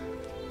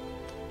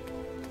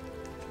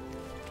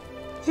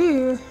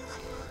 Ew.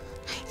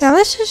 Yeah,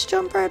 let's just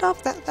jump right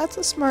off that. That's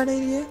a smart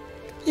idea.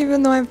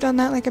 Even though I've done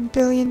that like a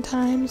billion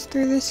times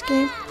through this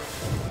game.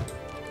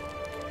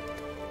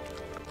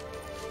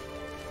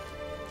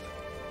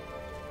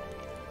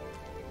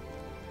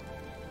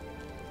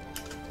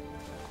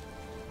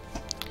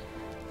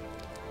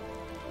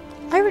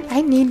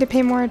 I need to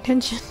pay more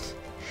attention.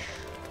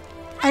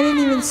 I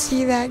didn't even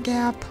see that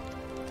gap.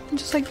 I'm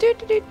just like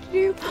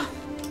do.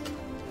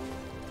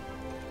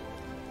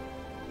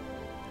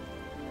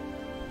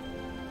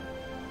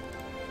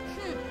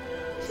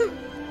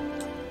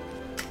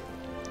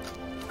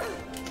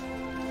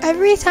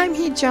 Every time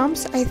he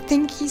jumps, I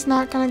think he's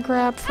not gonna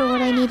grab for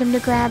what I need him to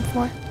grab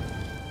for.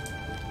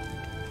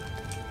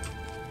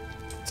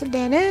 It's a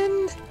dead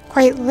end,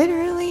 quite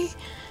literally.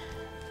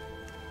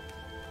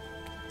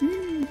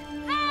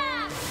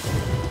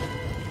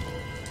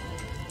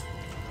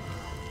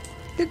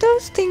 Did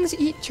those things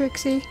eat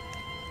Trixie?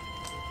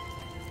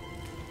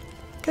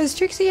 Because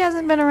Trixie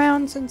hasn't been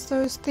around since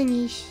those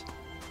thingies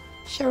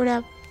showed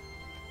up.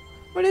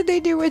 What did they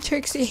do with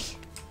Trixie?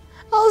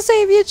 I'll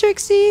save you,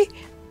 Trixie!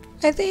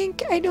 I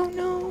think. I don't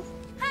know.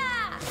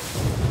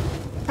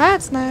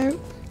 That's no.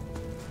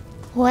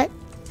 What?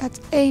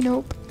 That's a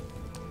nope.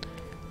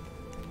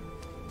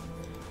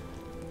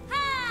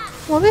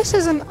 Well, this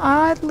is an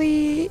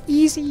oddly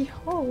easy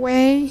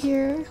hallway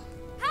here.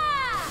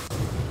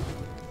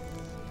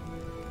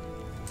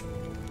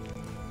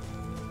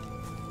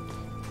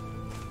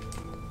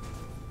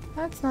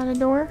 That's not a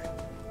door.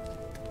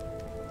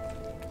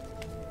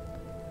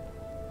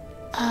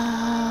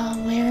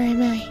 Where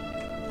am I?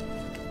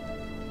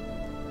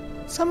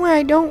 Somewhere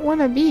I don't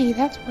want to be,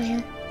 that's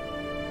where.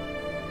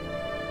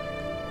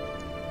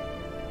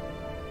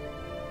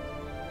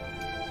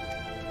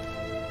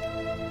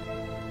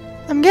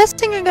 I'm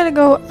guessing I gotta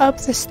go up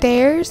the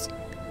stairs,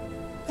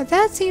 but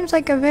that seems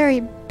like a very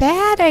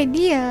bad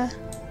idea,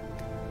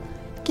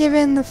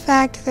 given the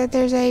fact that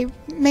there's a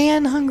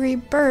man-hungry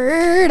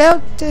bird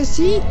out to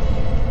sea.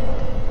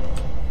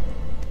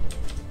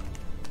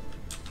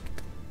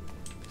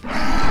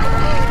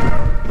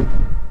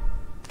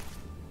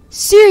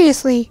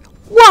 Seriously,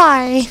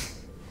 why?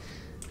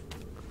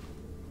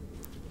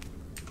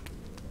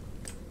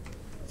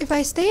 If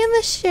I stay in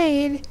the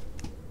shade,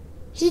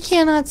 he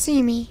cannot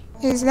see me.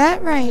 Is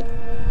that right?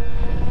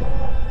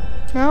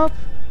 Nope,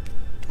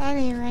 that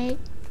ain't right.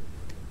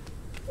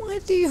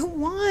 What do you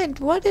want?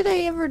 What did I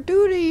ever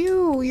do to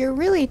you? You're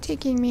really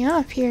ticking me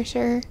off here,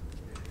 sir.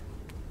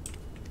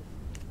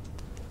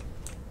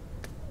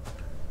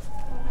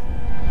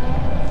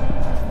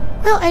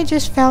 Well, I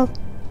just fell.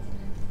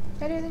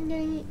 Better than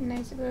getting eaten,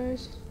 I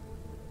suppose.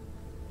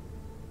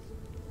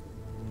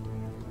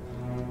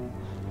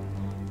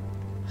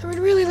 I would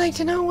really like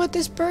to know what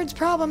this bird's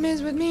problem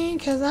is with me,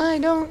 because I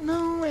don't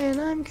know and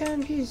I'm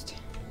confused.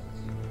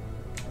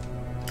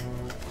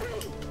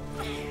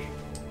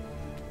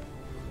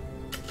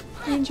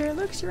 Danger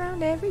looks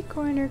around every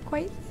corner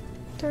quite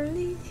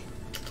thoroughly.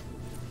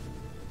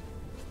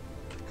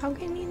 How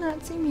can he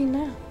not see me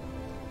now?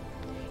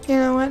 You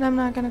know what? I'm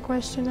not gonna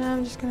question it.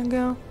 I'm just gonna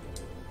go.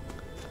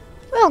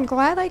 Well, I'm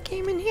glad I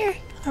came in here.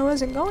 I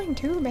wasn't going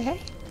to, but hey.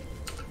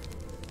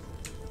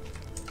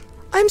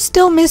 I'm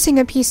still missing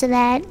a piece of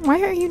that.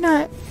 Why are you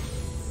not?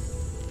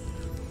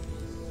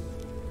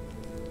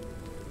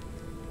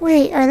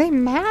 Wait, are they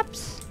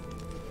maps?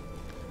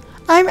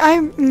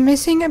 I'm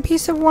missing a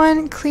piece of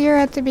one clear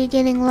at the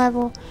beginning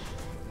level.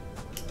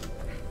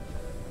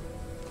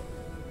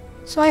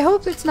 So I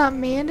hope it's not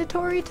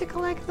mandatory to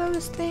collect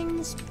those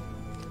things.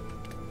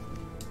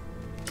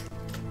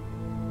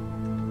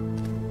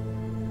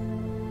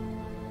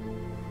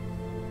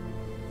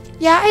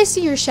 Yeah, I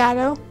see your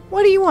shadow.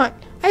 What do you want?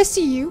 I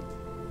see you.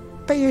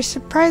 But you're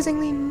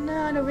surprisingly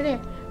not over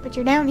there. But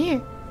you're down here.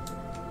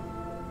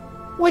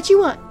 What you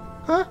want?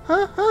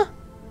 Huh?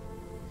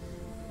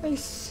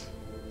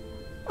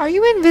 Are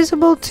you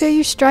invisible till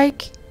you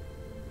strike?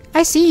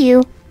 I see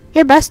you.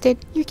 You're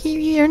busted.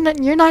 You're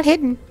not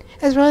hidden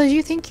as well as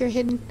you think you're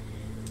hidden.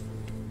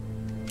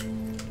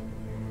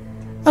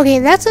 Okay,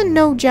 that's a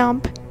no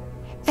jump.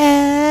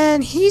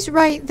 And he's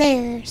right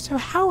there. So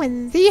how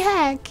in the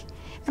heck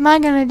am I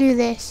gonna do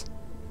this?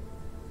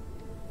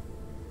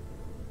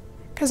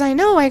 Because I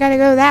know I gotta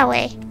go that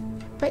way.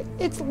 But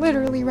it's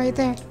literally right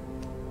there.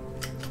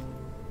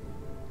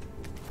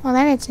 Well,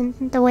 that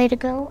isn't the way to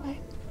go.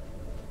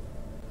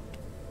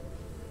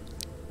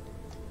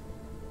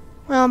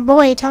 Well, Oh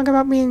boy, talk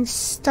about being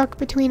stuck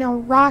between a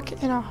rock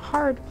and a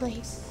hard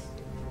place.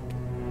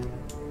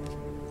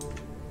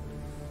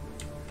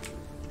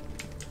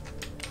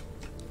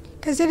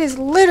 Because it is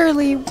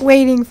literally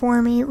waiting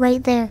for me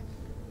right there.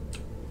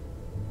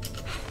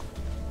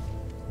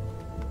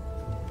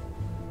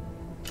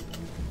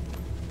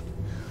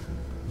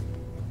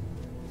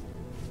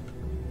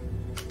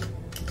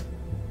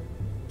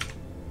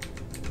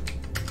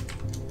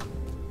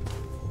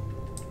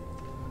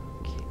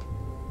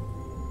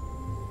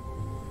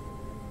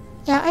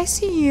 Yeah, I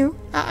see you.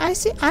 I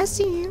see you. I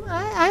see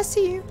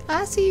you.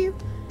 I see you.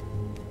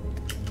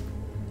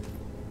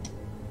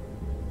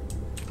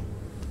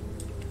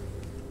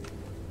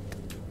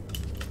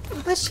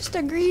 Let's just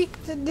agree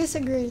to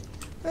disagree.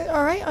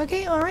 Alright,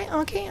 okay, alright,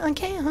 okay,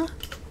 huh?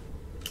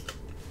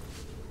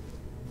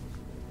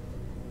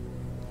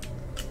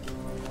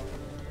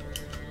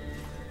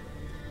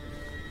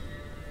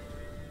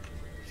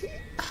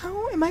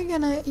 How am I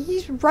gonna...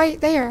 He's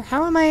right there.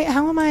 How am I...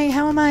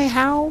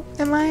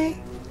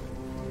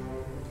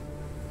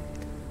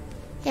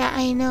 Yeah,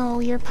 I know,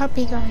 you're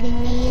puppy guarding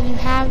me, and you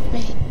have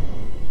been.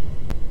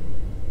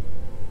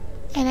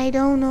 And I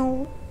don't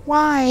know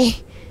why.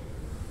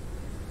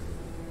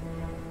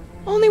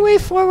 Only way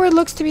forward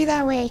looks to be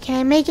that way. Can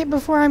I make it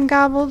before I'm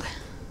gobbled?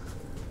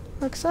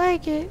 Looks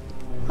like it.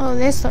 Oh,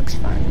 this looks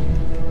fun.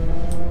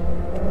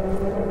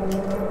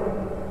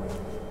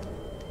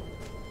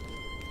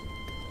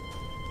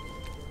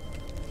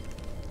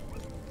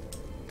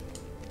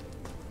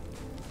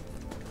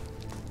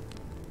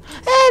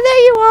 Hey,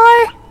 there you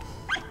are!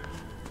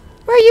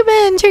 Where you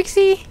been,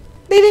 Trixie?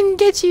 They didn't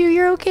get you.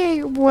 You're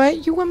okay.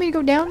 What? You want me to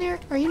go down there?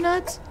 Are you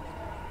nuts?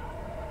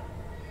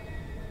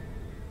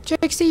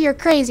 Trixie, you're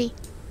crazy.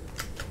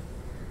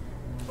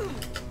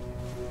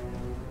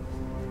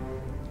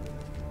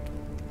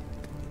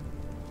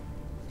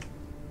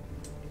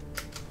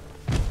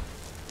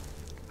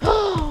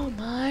 Oh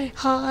my,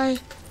 hi.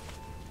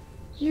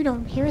 You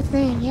don't hear a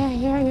thing. Yeah,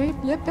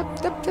 yep,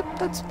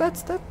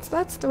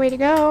 that's the way to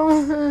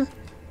go.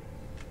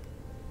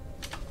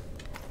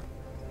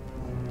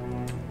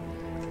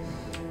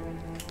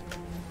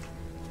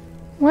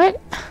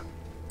 What?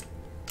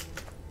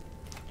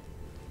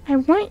 I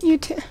want you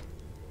to...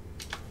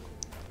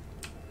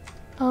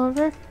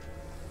 Over?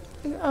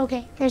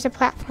 Okay, there's a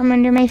platform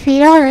under my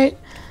feet. Alright.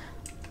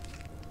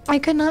 I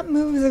could not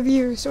move the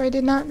view, so I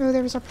did not know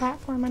there was a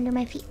platform under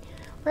my feet.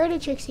 Where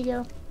did Trixie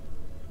go?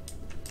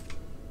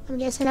 I'm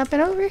guessing up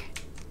and over?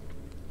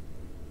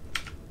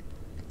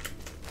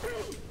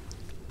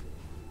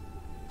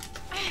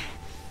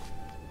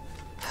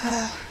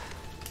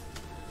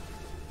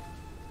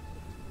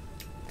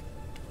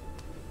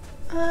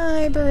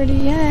 Hi,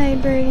 birdie. Hi,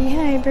 birdie.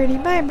 Hi, birdie.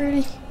 Bye,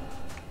 birdie.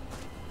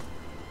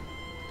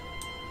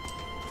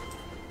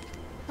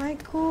 Am I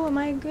cool? Am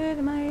I good?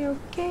 Am I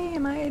okay?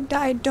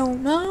 I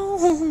don't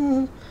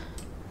know.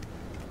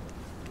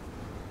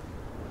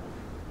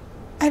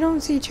 I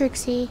don't see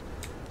Trixie.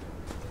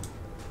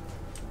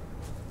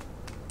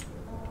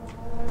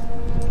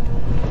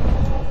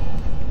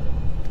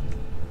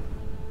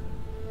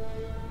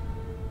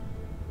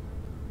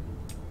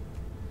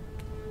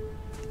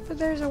 But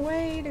there's a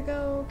way to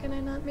go. Can I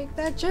not make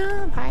that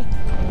jump? Hi.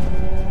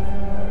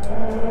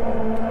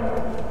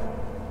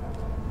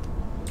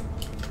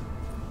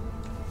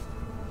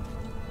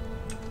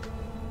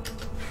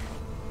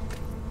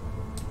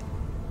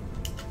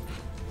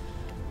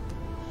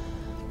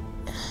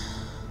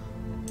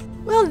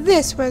 Well,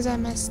 this was a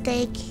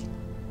mistake.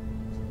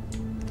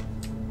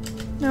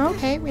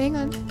 Okay, hang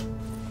on.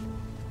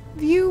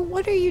 View,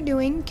 what are you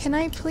doing? Can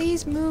I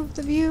please move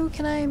the view?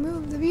 Can I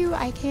move the view?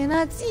 I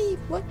cannot see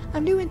what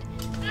I'm doing.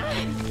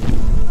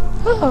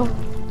 Oh.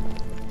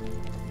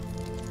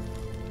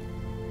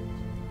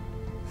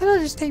 That'll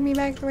just take me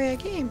back the way I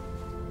came.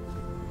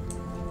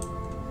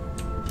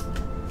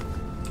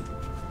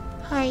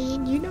 Hi,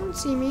 you don't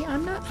see me.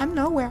 I'm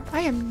nowhere. I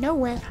am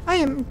nowhere. I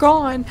am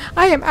gone.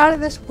 I am out of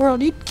this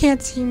world. You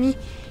can't see me.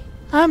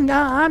 I'm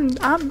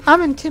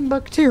in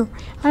Timbuktu.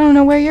 I don't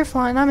know where you're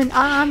flying.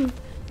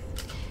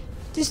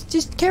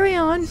 Just carry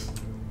on.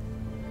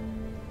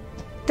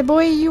 The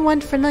boy you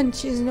want for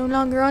lunch is no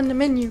longer on the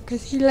menu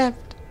because he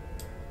left.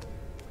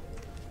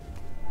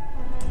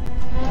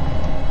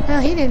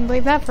 Well, he didn't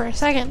believe that for a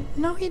second.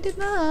 No, he did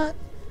not.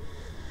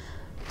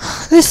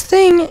 This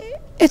thing,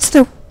 it's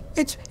the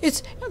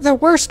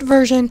worst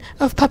version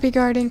of puppy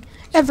guarding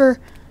ever.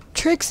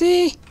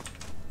 Trixie,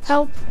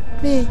 help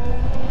me.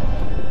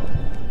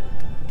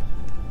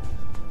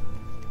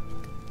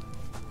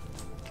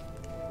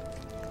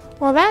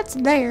 Well, that's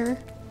there.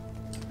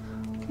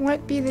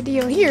 What be the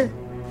deal here?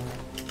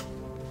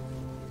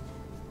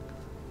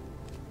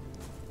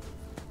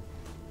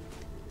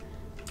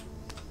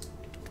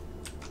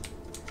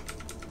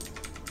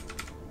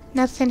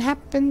 Nothing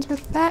happens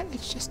with that.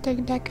 It's just a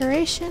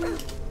decoration.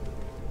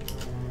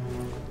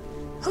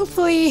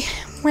 Hopefully,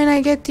 when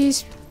I get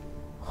these...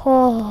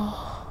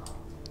 Oh.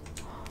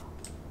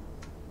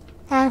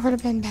 That would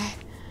have been bad.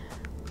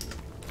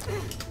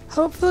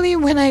 Hopefully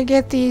when I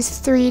get these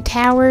 3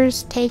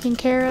 towers taken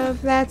care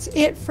of, that's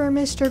it for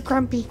Mr.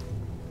 Grumpy.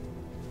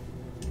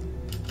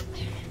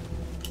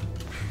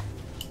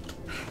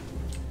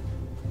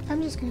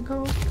 I'm just gonna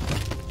go.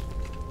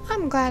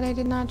 I'm glad I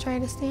did not try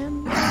to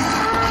stand.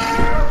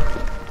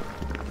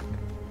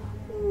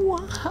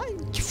 Why?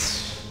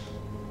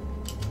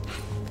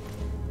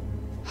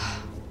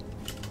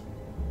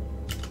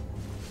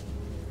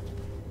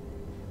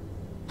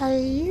 Are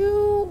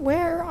you?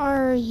 Where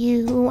are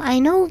you? I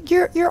know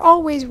you're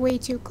always way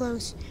too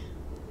close.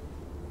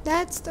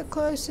 That's the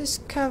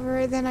closest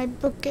cover, then I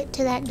book it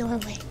to that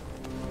doorway.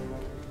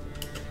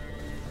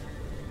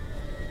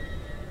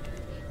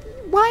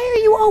 Why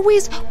are you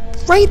always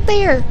right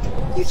there?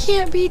 You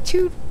can't be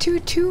 2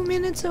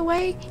 minutes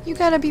away. You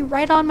gotta be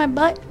right on my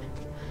butt.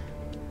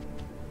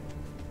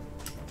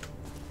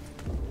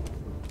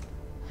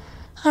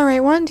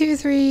 Alright, 1, 2,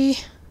 3,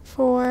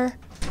 4.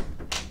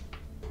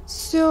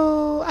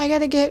 So I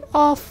gotta get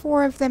all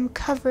 4 of them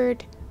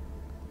covered.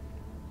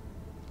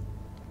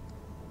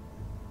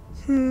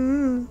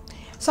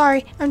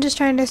 Sorry, I'm just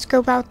trying to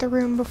scope out the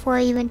room before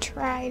I even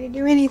try to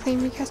do anything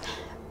because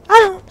I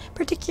don't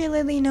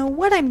particularly know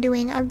what I'm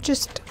doing. I've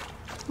just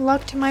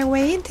lucked my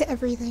way into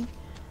everything.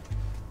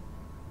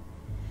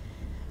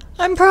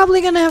 I'm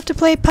probably gonna have to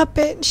play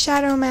Puppet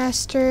Shadow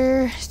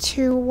Master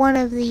to one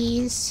of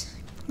these,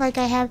 like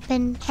I have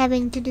been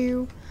having to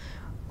do.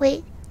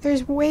 Wait,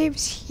 there's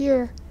waves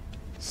here.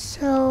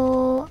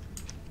 So,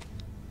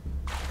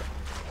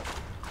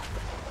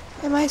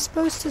 am I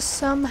supposed to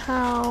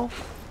somehow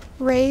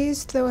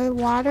raise the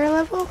water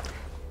level?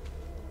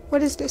 What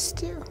does this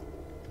do?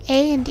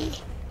 A and D.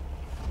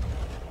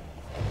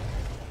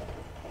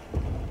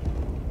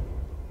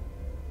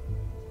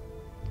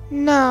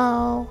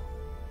 No,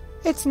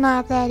 it's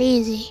not that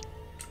easy.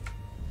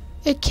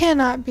 It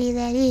cannot be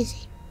that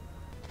easy.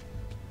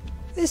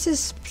 This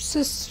is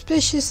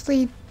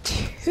suspiciously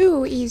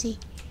too easy.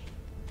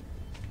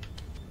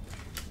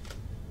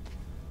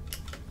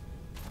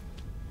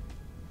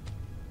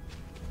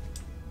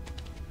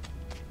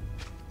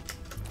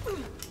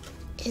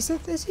 Is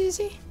it this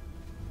easy?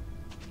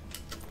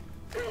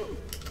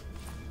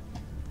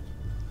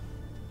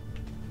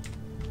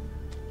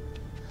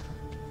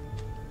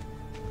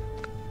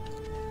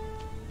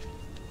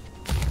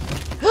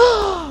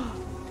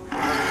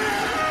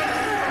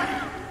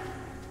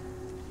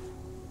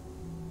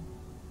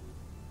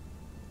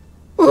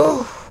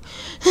 Ooh.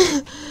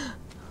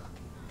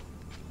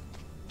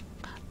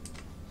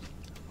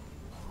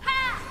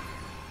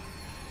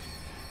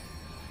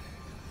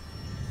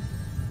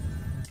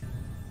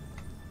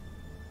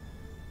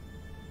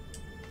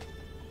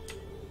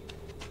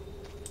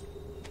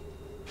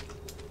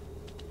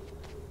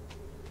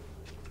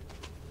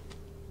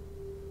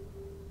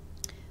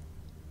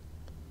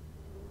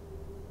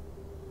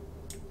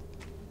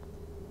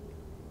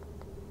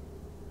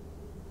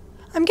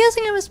 I'm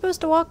guessing I was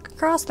supposed to walk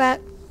across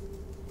that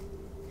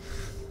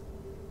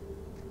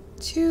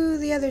to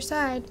the other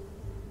side.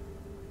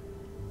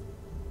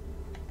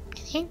 I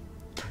think.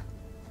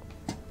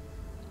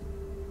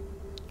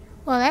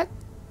 Well,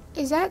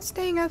 is that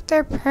staying up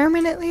there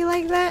permanently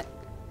like that?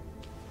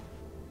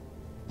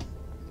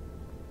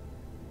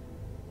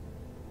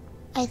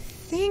 I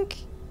think,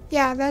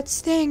 yeah, that's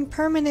staying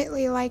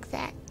permanently like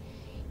that.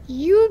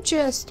 You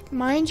just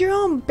mind your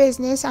own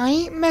business. I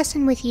ain't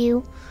messing with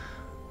you.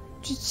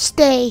 Just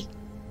stay.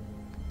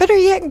 Better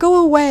yet,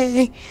 go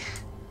away.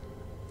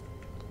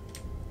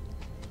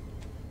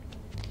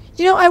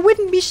 You know, I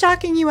wouldn't be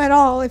shocking you at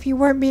all if you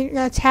weren't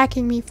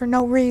attacking me for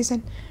no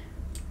reason.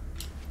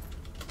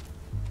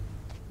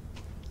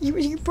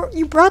 You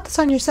brought this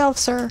on yourself,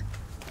 sir.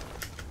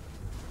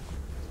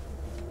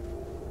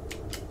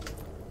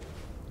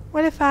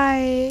 What if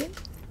I...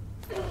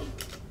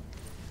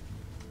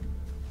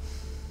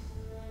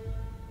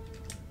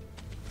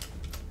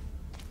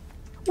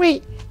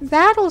 Wait,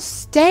 that'll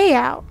stay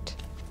out.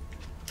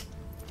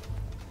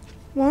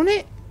 Won't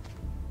it?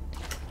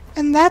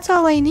 And that's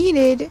all I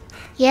needed,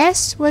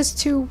 yes, was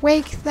to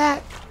wake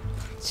that.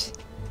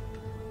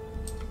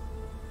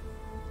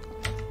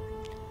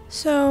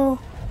 So...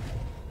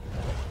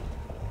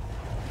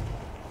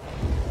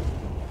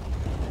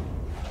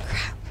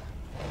 Crap.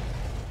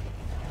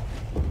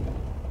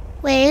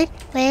 Wait.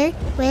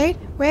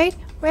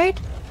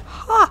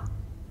 Ha!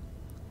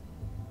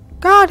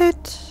 Got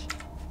it.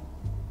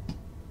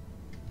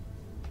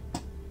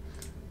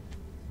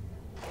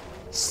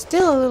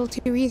 Still a little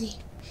too easy.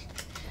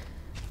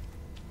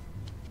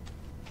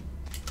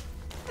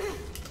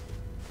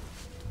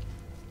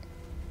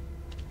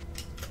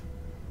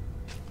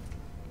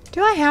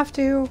 Do I have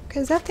to?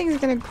 Because that thing's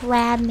gonna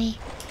grab me.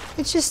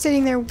 It's just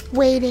sitting there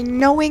waiting,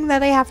 knowing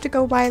that I have to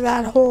go by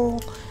that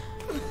hole.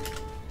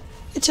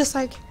 It's just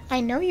like,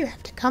 I know you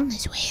have to come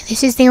this way.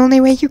 This is the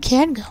only way you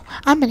can go.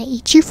 I'm gonna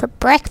eat you for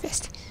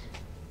breakfast.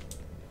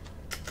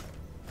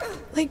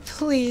 Like,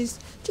 please,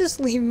 just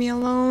leave me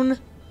alone.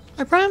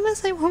 I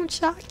promise I won't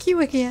shock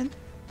you again.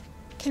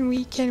 Can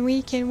we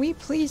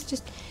please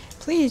just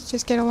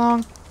get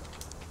along?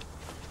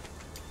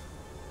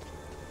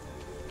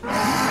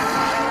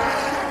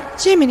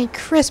 Jiminy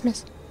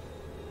Christmas.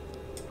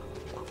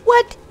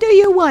 What do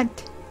you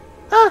want?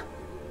 Huh?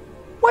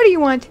 What do you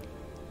want?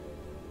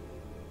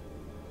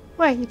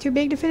 What, you too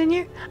big to fit in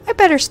here? I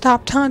better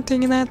stop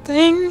taunting that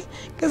thing,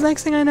 because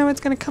next thing I know it's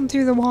gonna come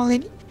through the wall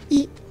and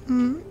eat,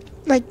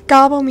 like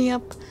gobble me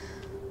up.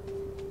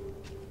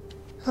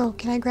 Oh,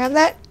 can I grab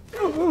that?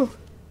 Ooh.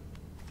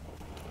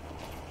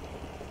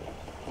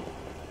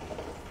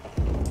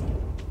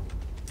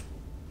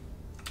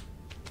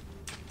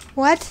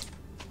 What?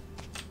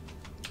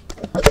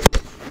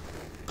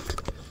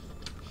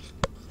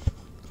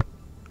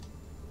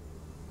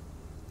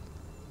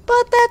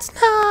 But that's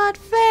not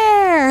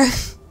fair!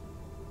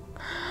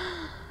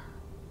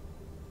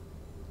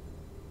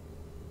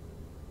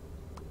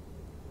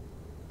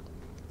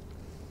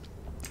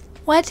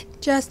 What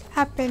just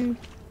happened?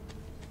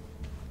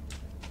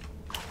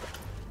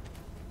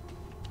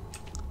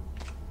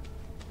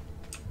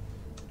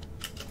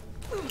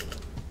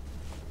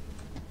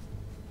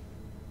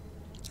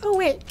 Oh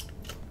wait.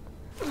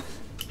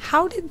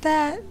 How did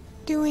that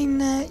doing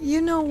that? You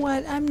know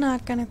what? I'm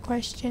not gonna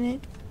question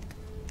it.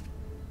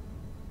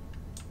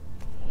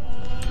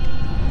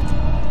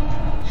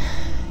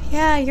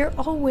 Yeah, you're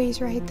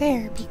always right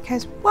there,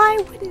 because why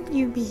wouldn't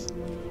you be?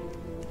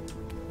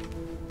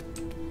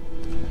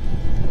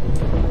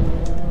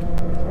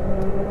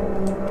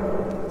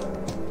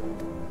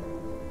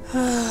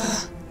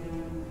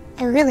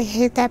 I really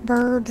hate that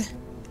bird.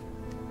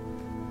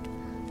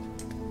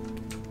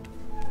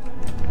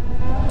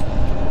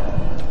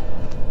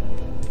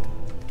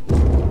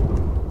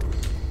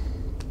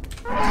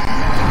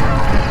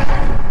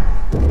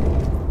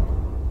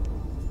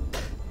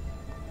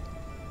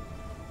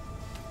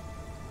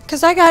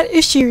 Because I got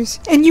issues,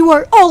 and you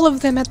are all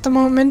of them at the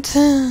moment.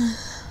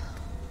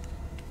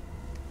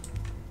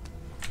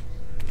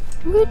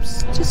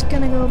 Whoops, just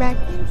gonna go back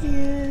in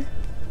here.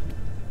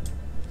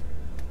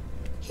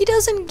 He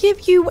doesn't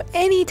give you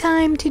any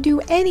time to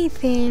do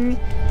anything,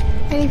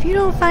 and if you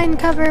don't find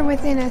cover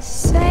within a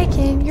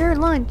second, you're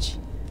lunch.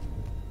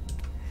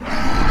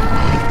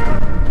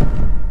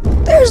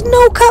 There's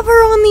no cover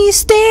on these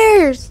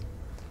stairs!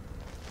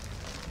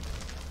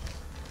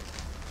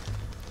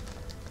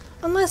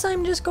 Unless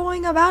I'm just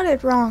going about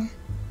it wrong.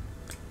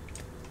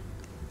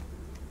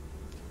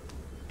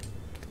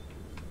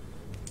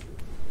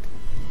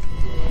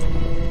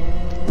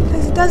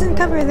 Because it doesn't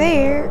cover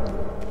there.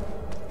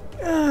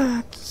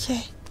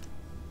 Okay.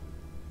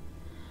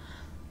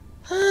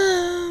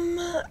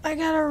 I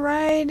gotta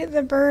ride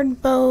the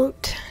bird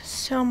boat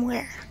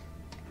somewhere.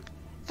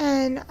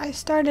 And I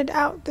started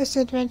out this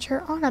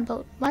adventure on a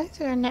boat. Why is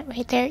there a net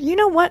right there? You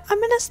know what?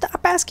 I'm gonna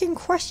stop asking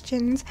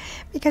questions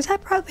because I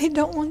probably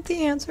don't want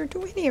the answer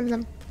to any of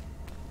them.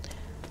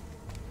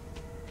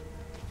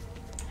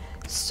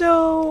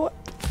 So,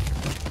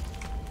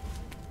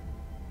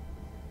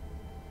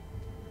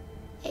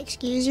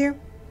 excuse you?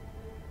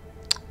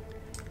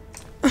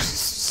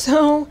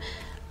 So,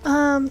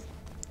 the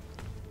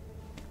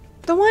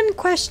one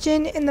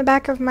question in the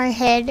back of my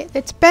head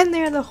that's been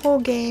there the whole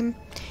game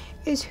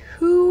is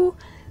who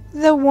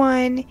the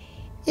one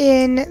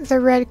in the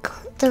red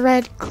cloak, the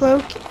red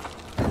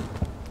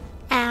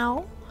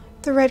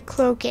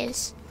cloak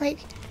is. Like,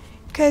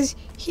 because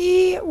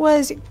he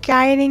was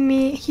guiding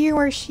me, he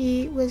or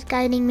she was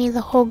guiding me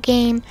the whole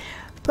game,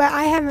 but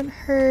I haven't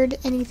heard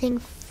anything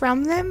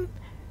from them.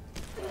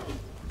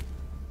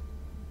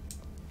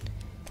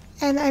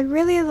 And I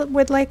really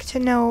would like to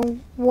know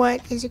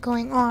what is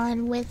going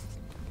on with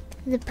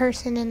the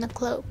person in the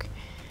cloak.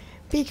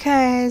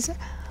 Because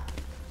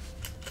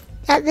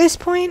at this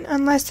point,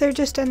 unless they're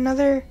just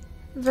another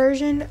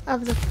version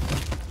of the...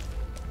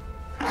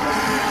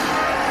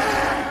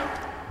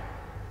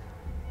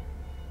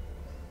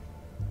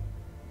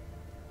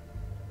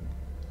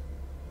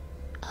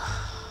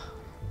 Oh,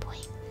 boy.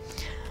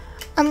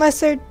 Unless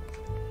they're...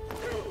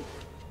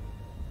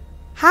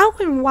 How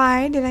and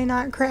why did I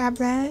not grab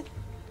that?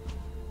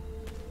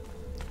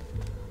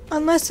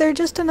 Unless they're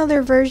just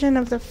another version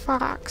of the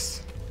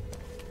fox.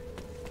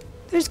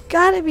 There's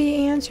gotta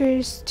be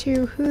answers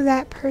to who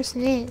that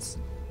person is.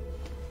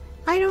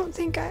 I don't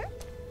think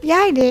yeah,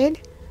 I did.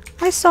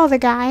 I saw the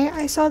guy.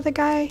 I saw the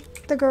guy,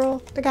 the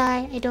girl, the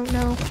guy. I don't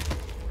know.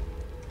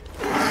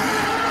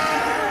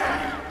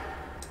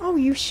 Oh,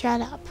 you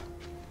shut up.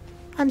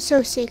 I'm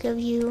so sick of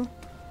you.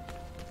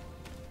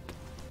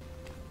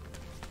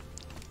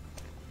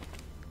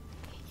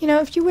 You know,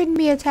 if you wouldn't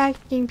be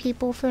attacking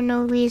people for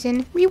no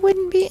reason, we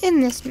wouldn't be in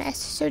this mess.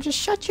 So just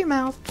shut your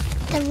mouth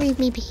and leave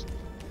me be.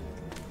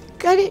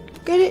 Got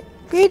it? Got it?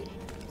 Good?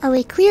 Are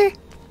we clear?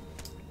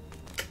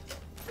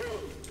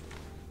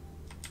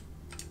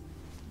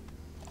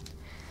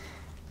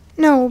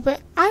 No,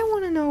 but I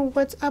want to know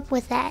what's up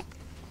with that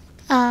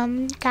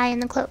guy in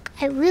the cloak.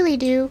 I really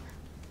do.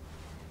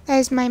 That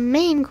is my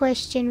main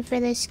question for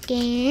this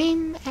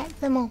game at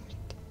the moment.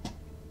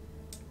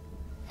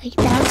 Are you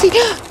bouncing?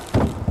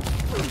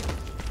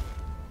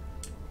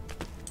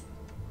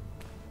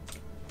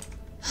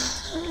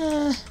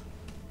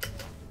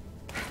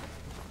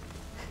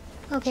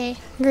 Okay,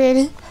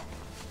 good.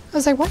 I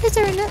was like, why is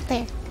there a nut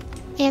there?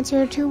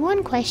 Answer to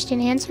one question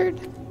answered.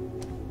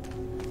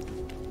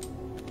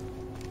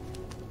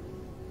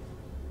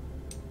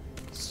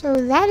 So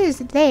that is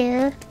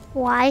there.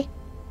 Why?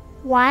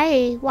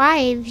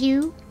 Why,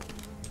 View?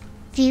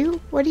 View,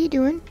 what are you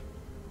doing?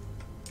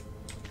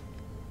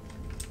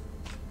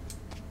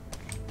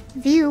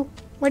 View,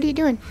 what are you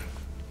doing?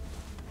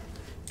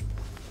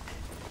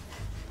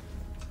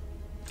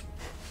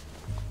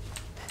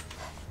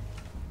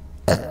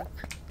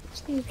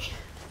 Excuse me.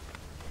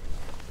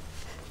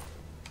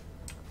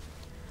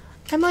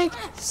 I'm like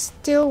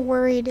still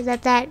worried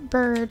that that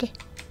bird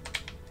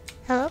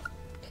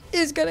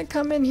is gonna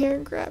come in here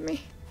and grab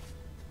me.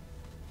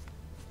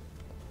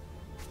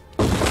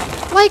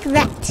 Like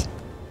that.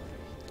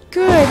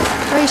 Good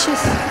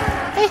gracious.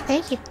 Hey,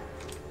 thank you.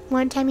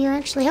 One time you're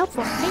actually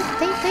helpful.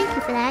 Thank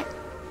you for that.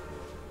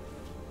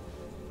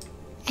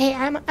 Hey,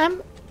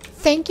 I'm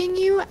thanking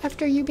you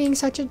after you being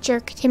such a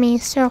jerk to me,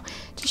 so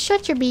just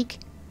shut your beak.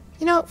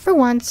 You know, for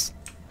once.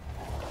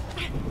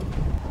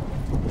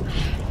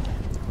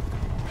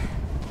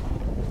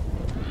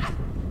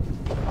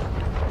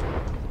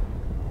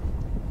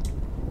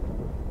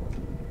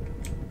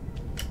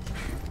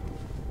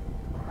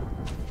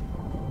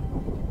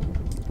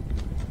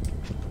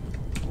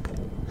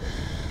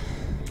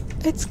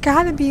 It's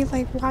gotta be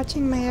like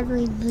watching my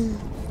every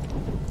move.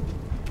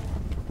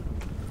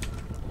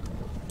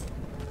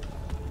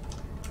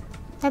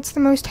 That's the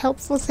most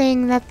helpful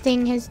thing that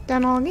thing has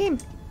done all game.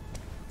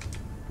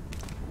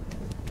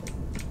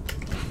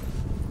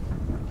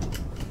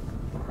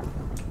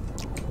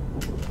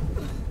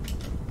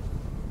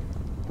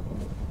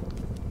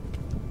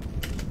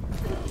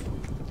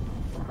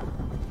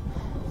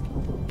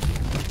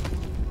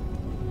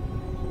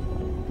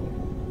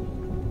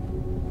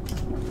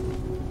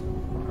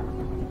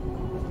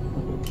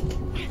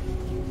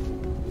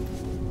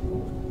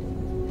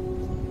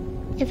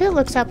 If it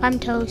looks up, I'm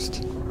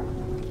toast.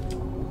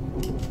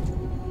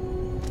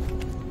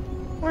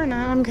 Or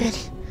not, I'm good.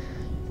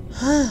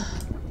 I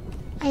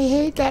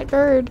hate that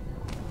bird.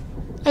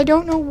 I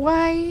don't know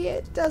why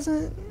it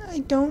doesn't... I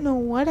don't know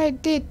what I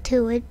did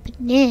to it, but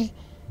yeah.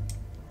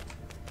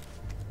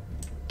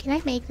 Can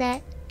I make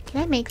that?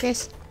 Can I make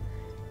this?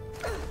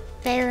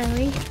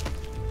 Barely.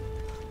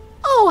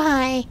 Oh,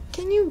 hi!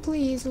 Can you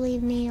please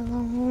leave me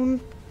alone?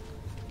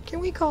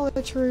 Can we call it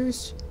a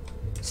truce?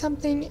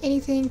 Something,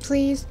 anything,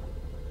 please?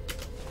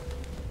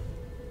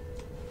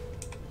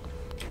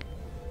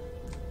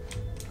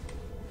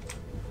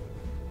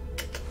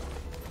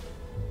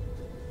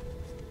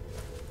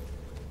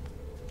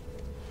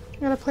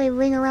 I'm gonna play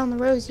Ring Around the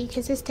Rosie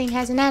because this thing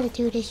has an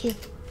attitude issue.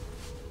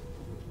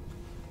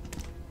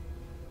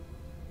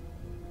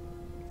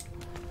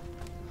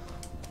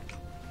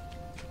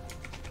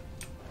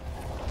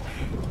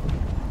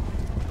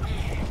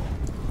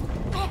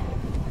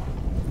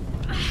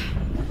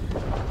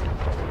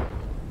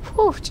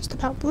 Whew, just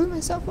about blew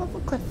myself off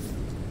a cliff.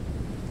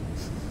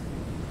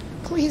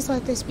 Please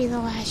let this be the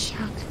last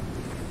shock.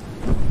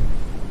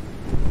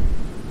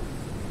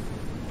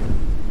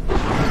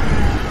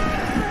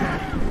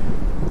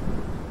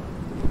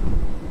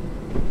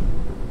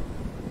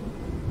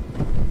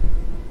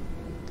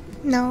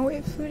 No,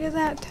 it flew to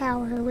that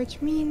tower,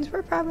 which means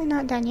we're probably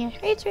not done here.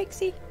 Hey,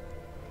 Trixie!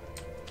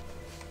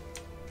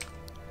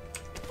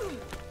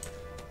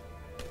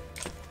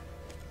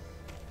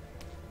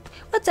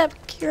 What's up,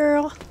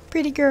 girl?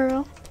 Pretty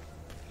girl.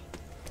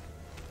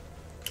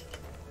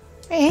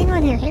 Hey, hang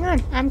on here, hang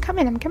on. I'm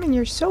coming.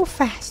 You're so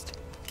fast.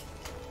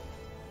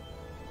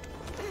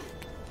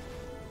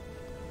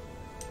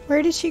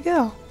 Where did she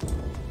go?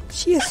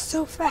 She is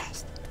so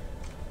fast.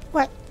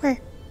 What? Where?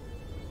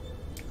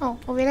 Oh,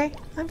 over there?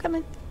 I'm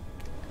coming.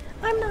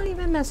 I'm not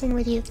even messing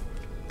with you.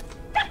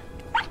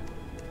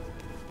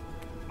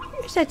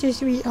 You're such a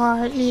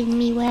sweetheart, leading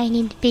me where I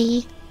need to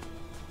be.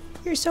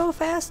 You're so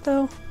fast,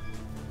 though.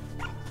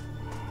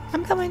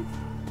 I'm coming.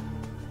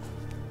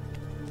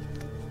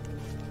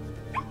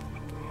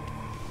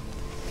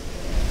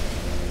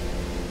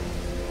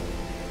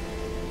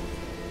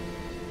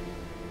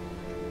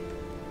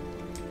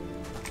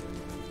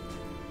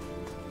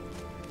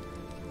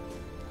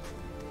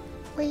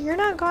 Wait, you're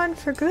not gone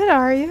for good,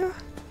 are you?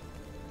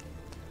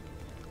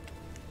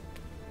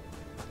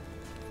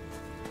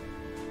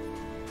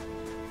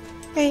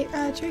 Wait,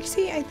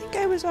 Trixie, I think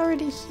I was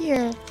already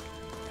here.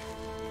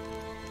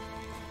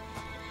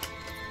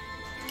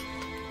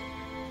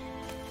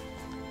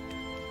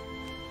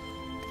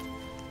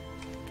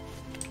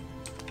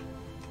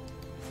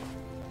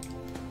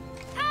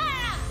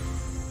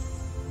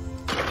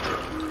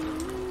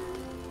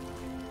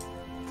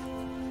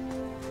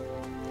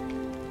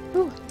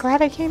 Ooh,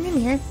 glad I came in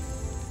here.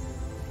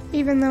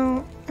 Even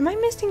though... Am I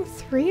missing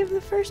 3 of the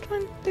first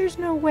one? There's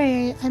no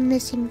way I'm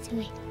missing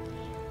 3.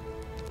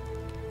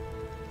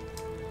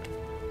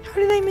 How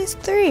did I miss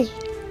 3?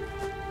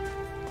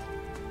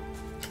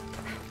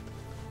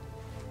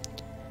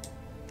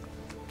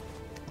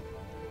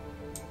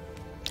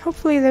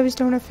 Hopefully those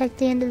don't affect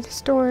the end of the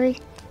story.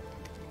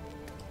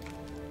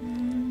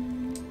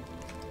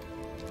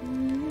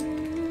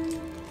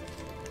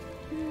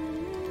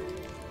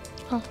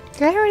 Oh,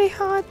 did I already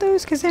haul at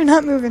those? Because they're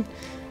not moving.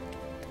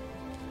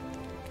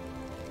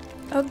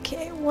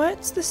 Okay,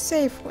 what's the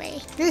safe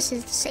way? This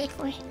is the safe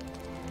way.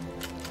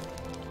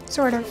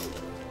 Sort of.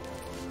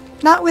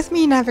 Not with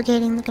me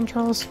navigating the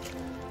controls.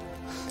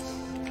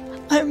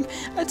 I'm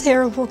a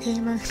terrible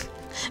gamer.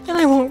 And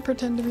I won't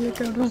pretend to be a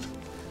good one.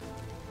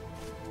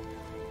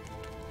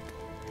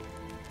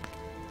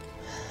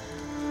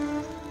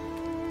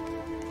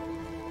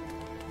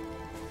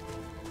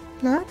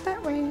 Not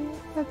that way.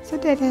 That's a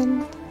dead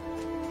end.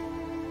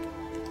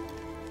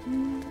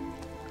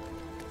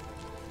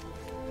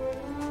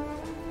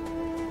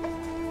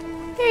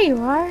 There you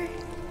are.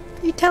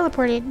 You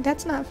teleported.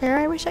 That's not fair.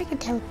 I wish I could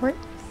teleport.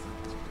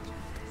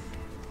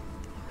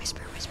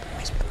 Whisper, whisper,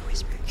 whisper,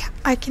 whisper. Yeah,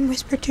 I can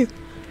whisper too.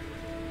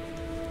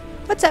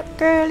 What's up,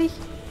 girlie?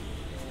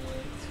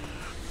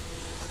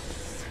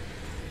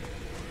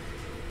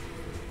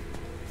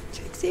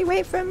 Trixie,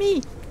 wait for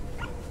me.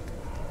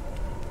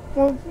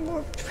 Well,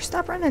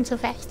 stop running so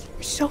fast.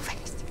 You're so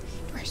fast.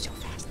 You are so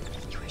fast.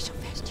 You are so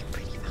fast, you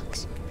pretty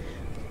fox.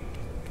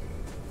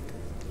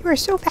 You are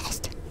so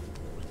fast.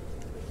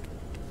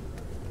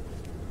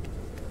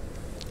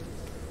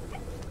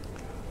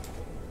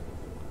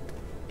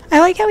 I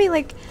like how he,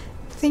 like,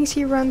 thinks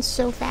he runs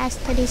so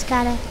fast that he's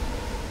gotta...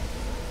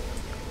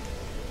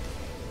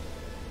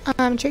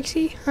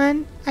 Trixie,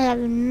 hun, I have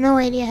no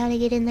idea how to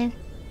get in there.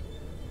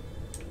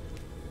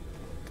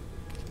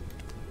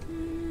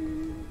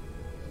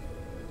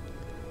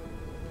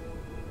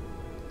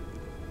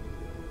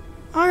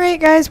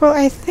 Alright guys, well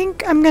I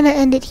think I'm gonna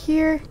end it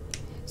here.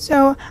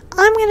 So,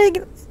 I'm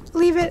gonna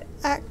leave it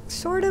at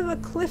sort of a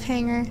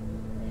cliffhanger.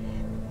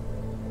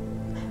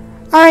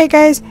 Alright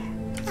guys,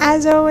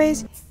 as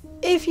always,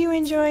 if you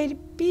enjoyed,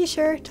 be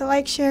sure to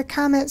like, share,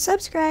 comment,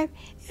 subscribe,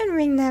 and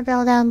ring that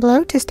bell down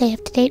below to stay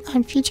up to date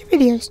on future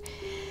videos.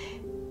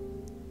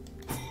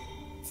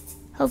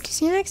 Hope to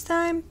see you next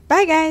time.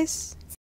 Bye guys!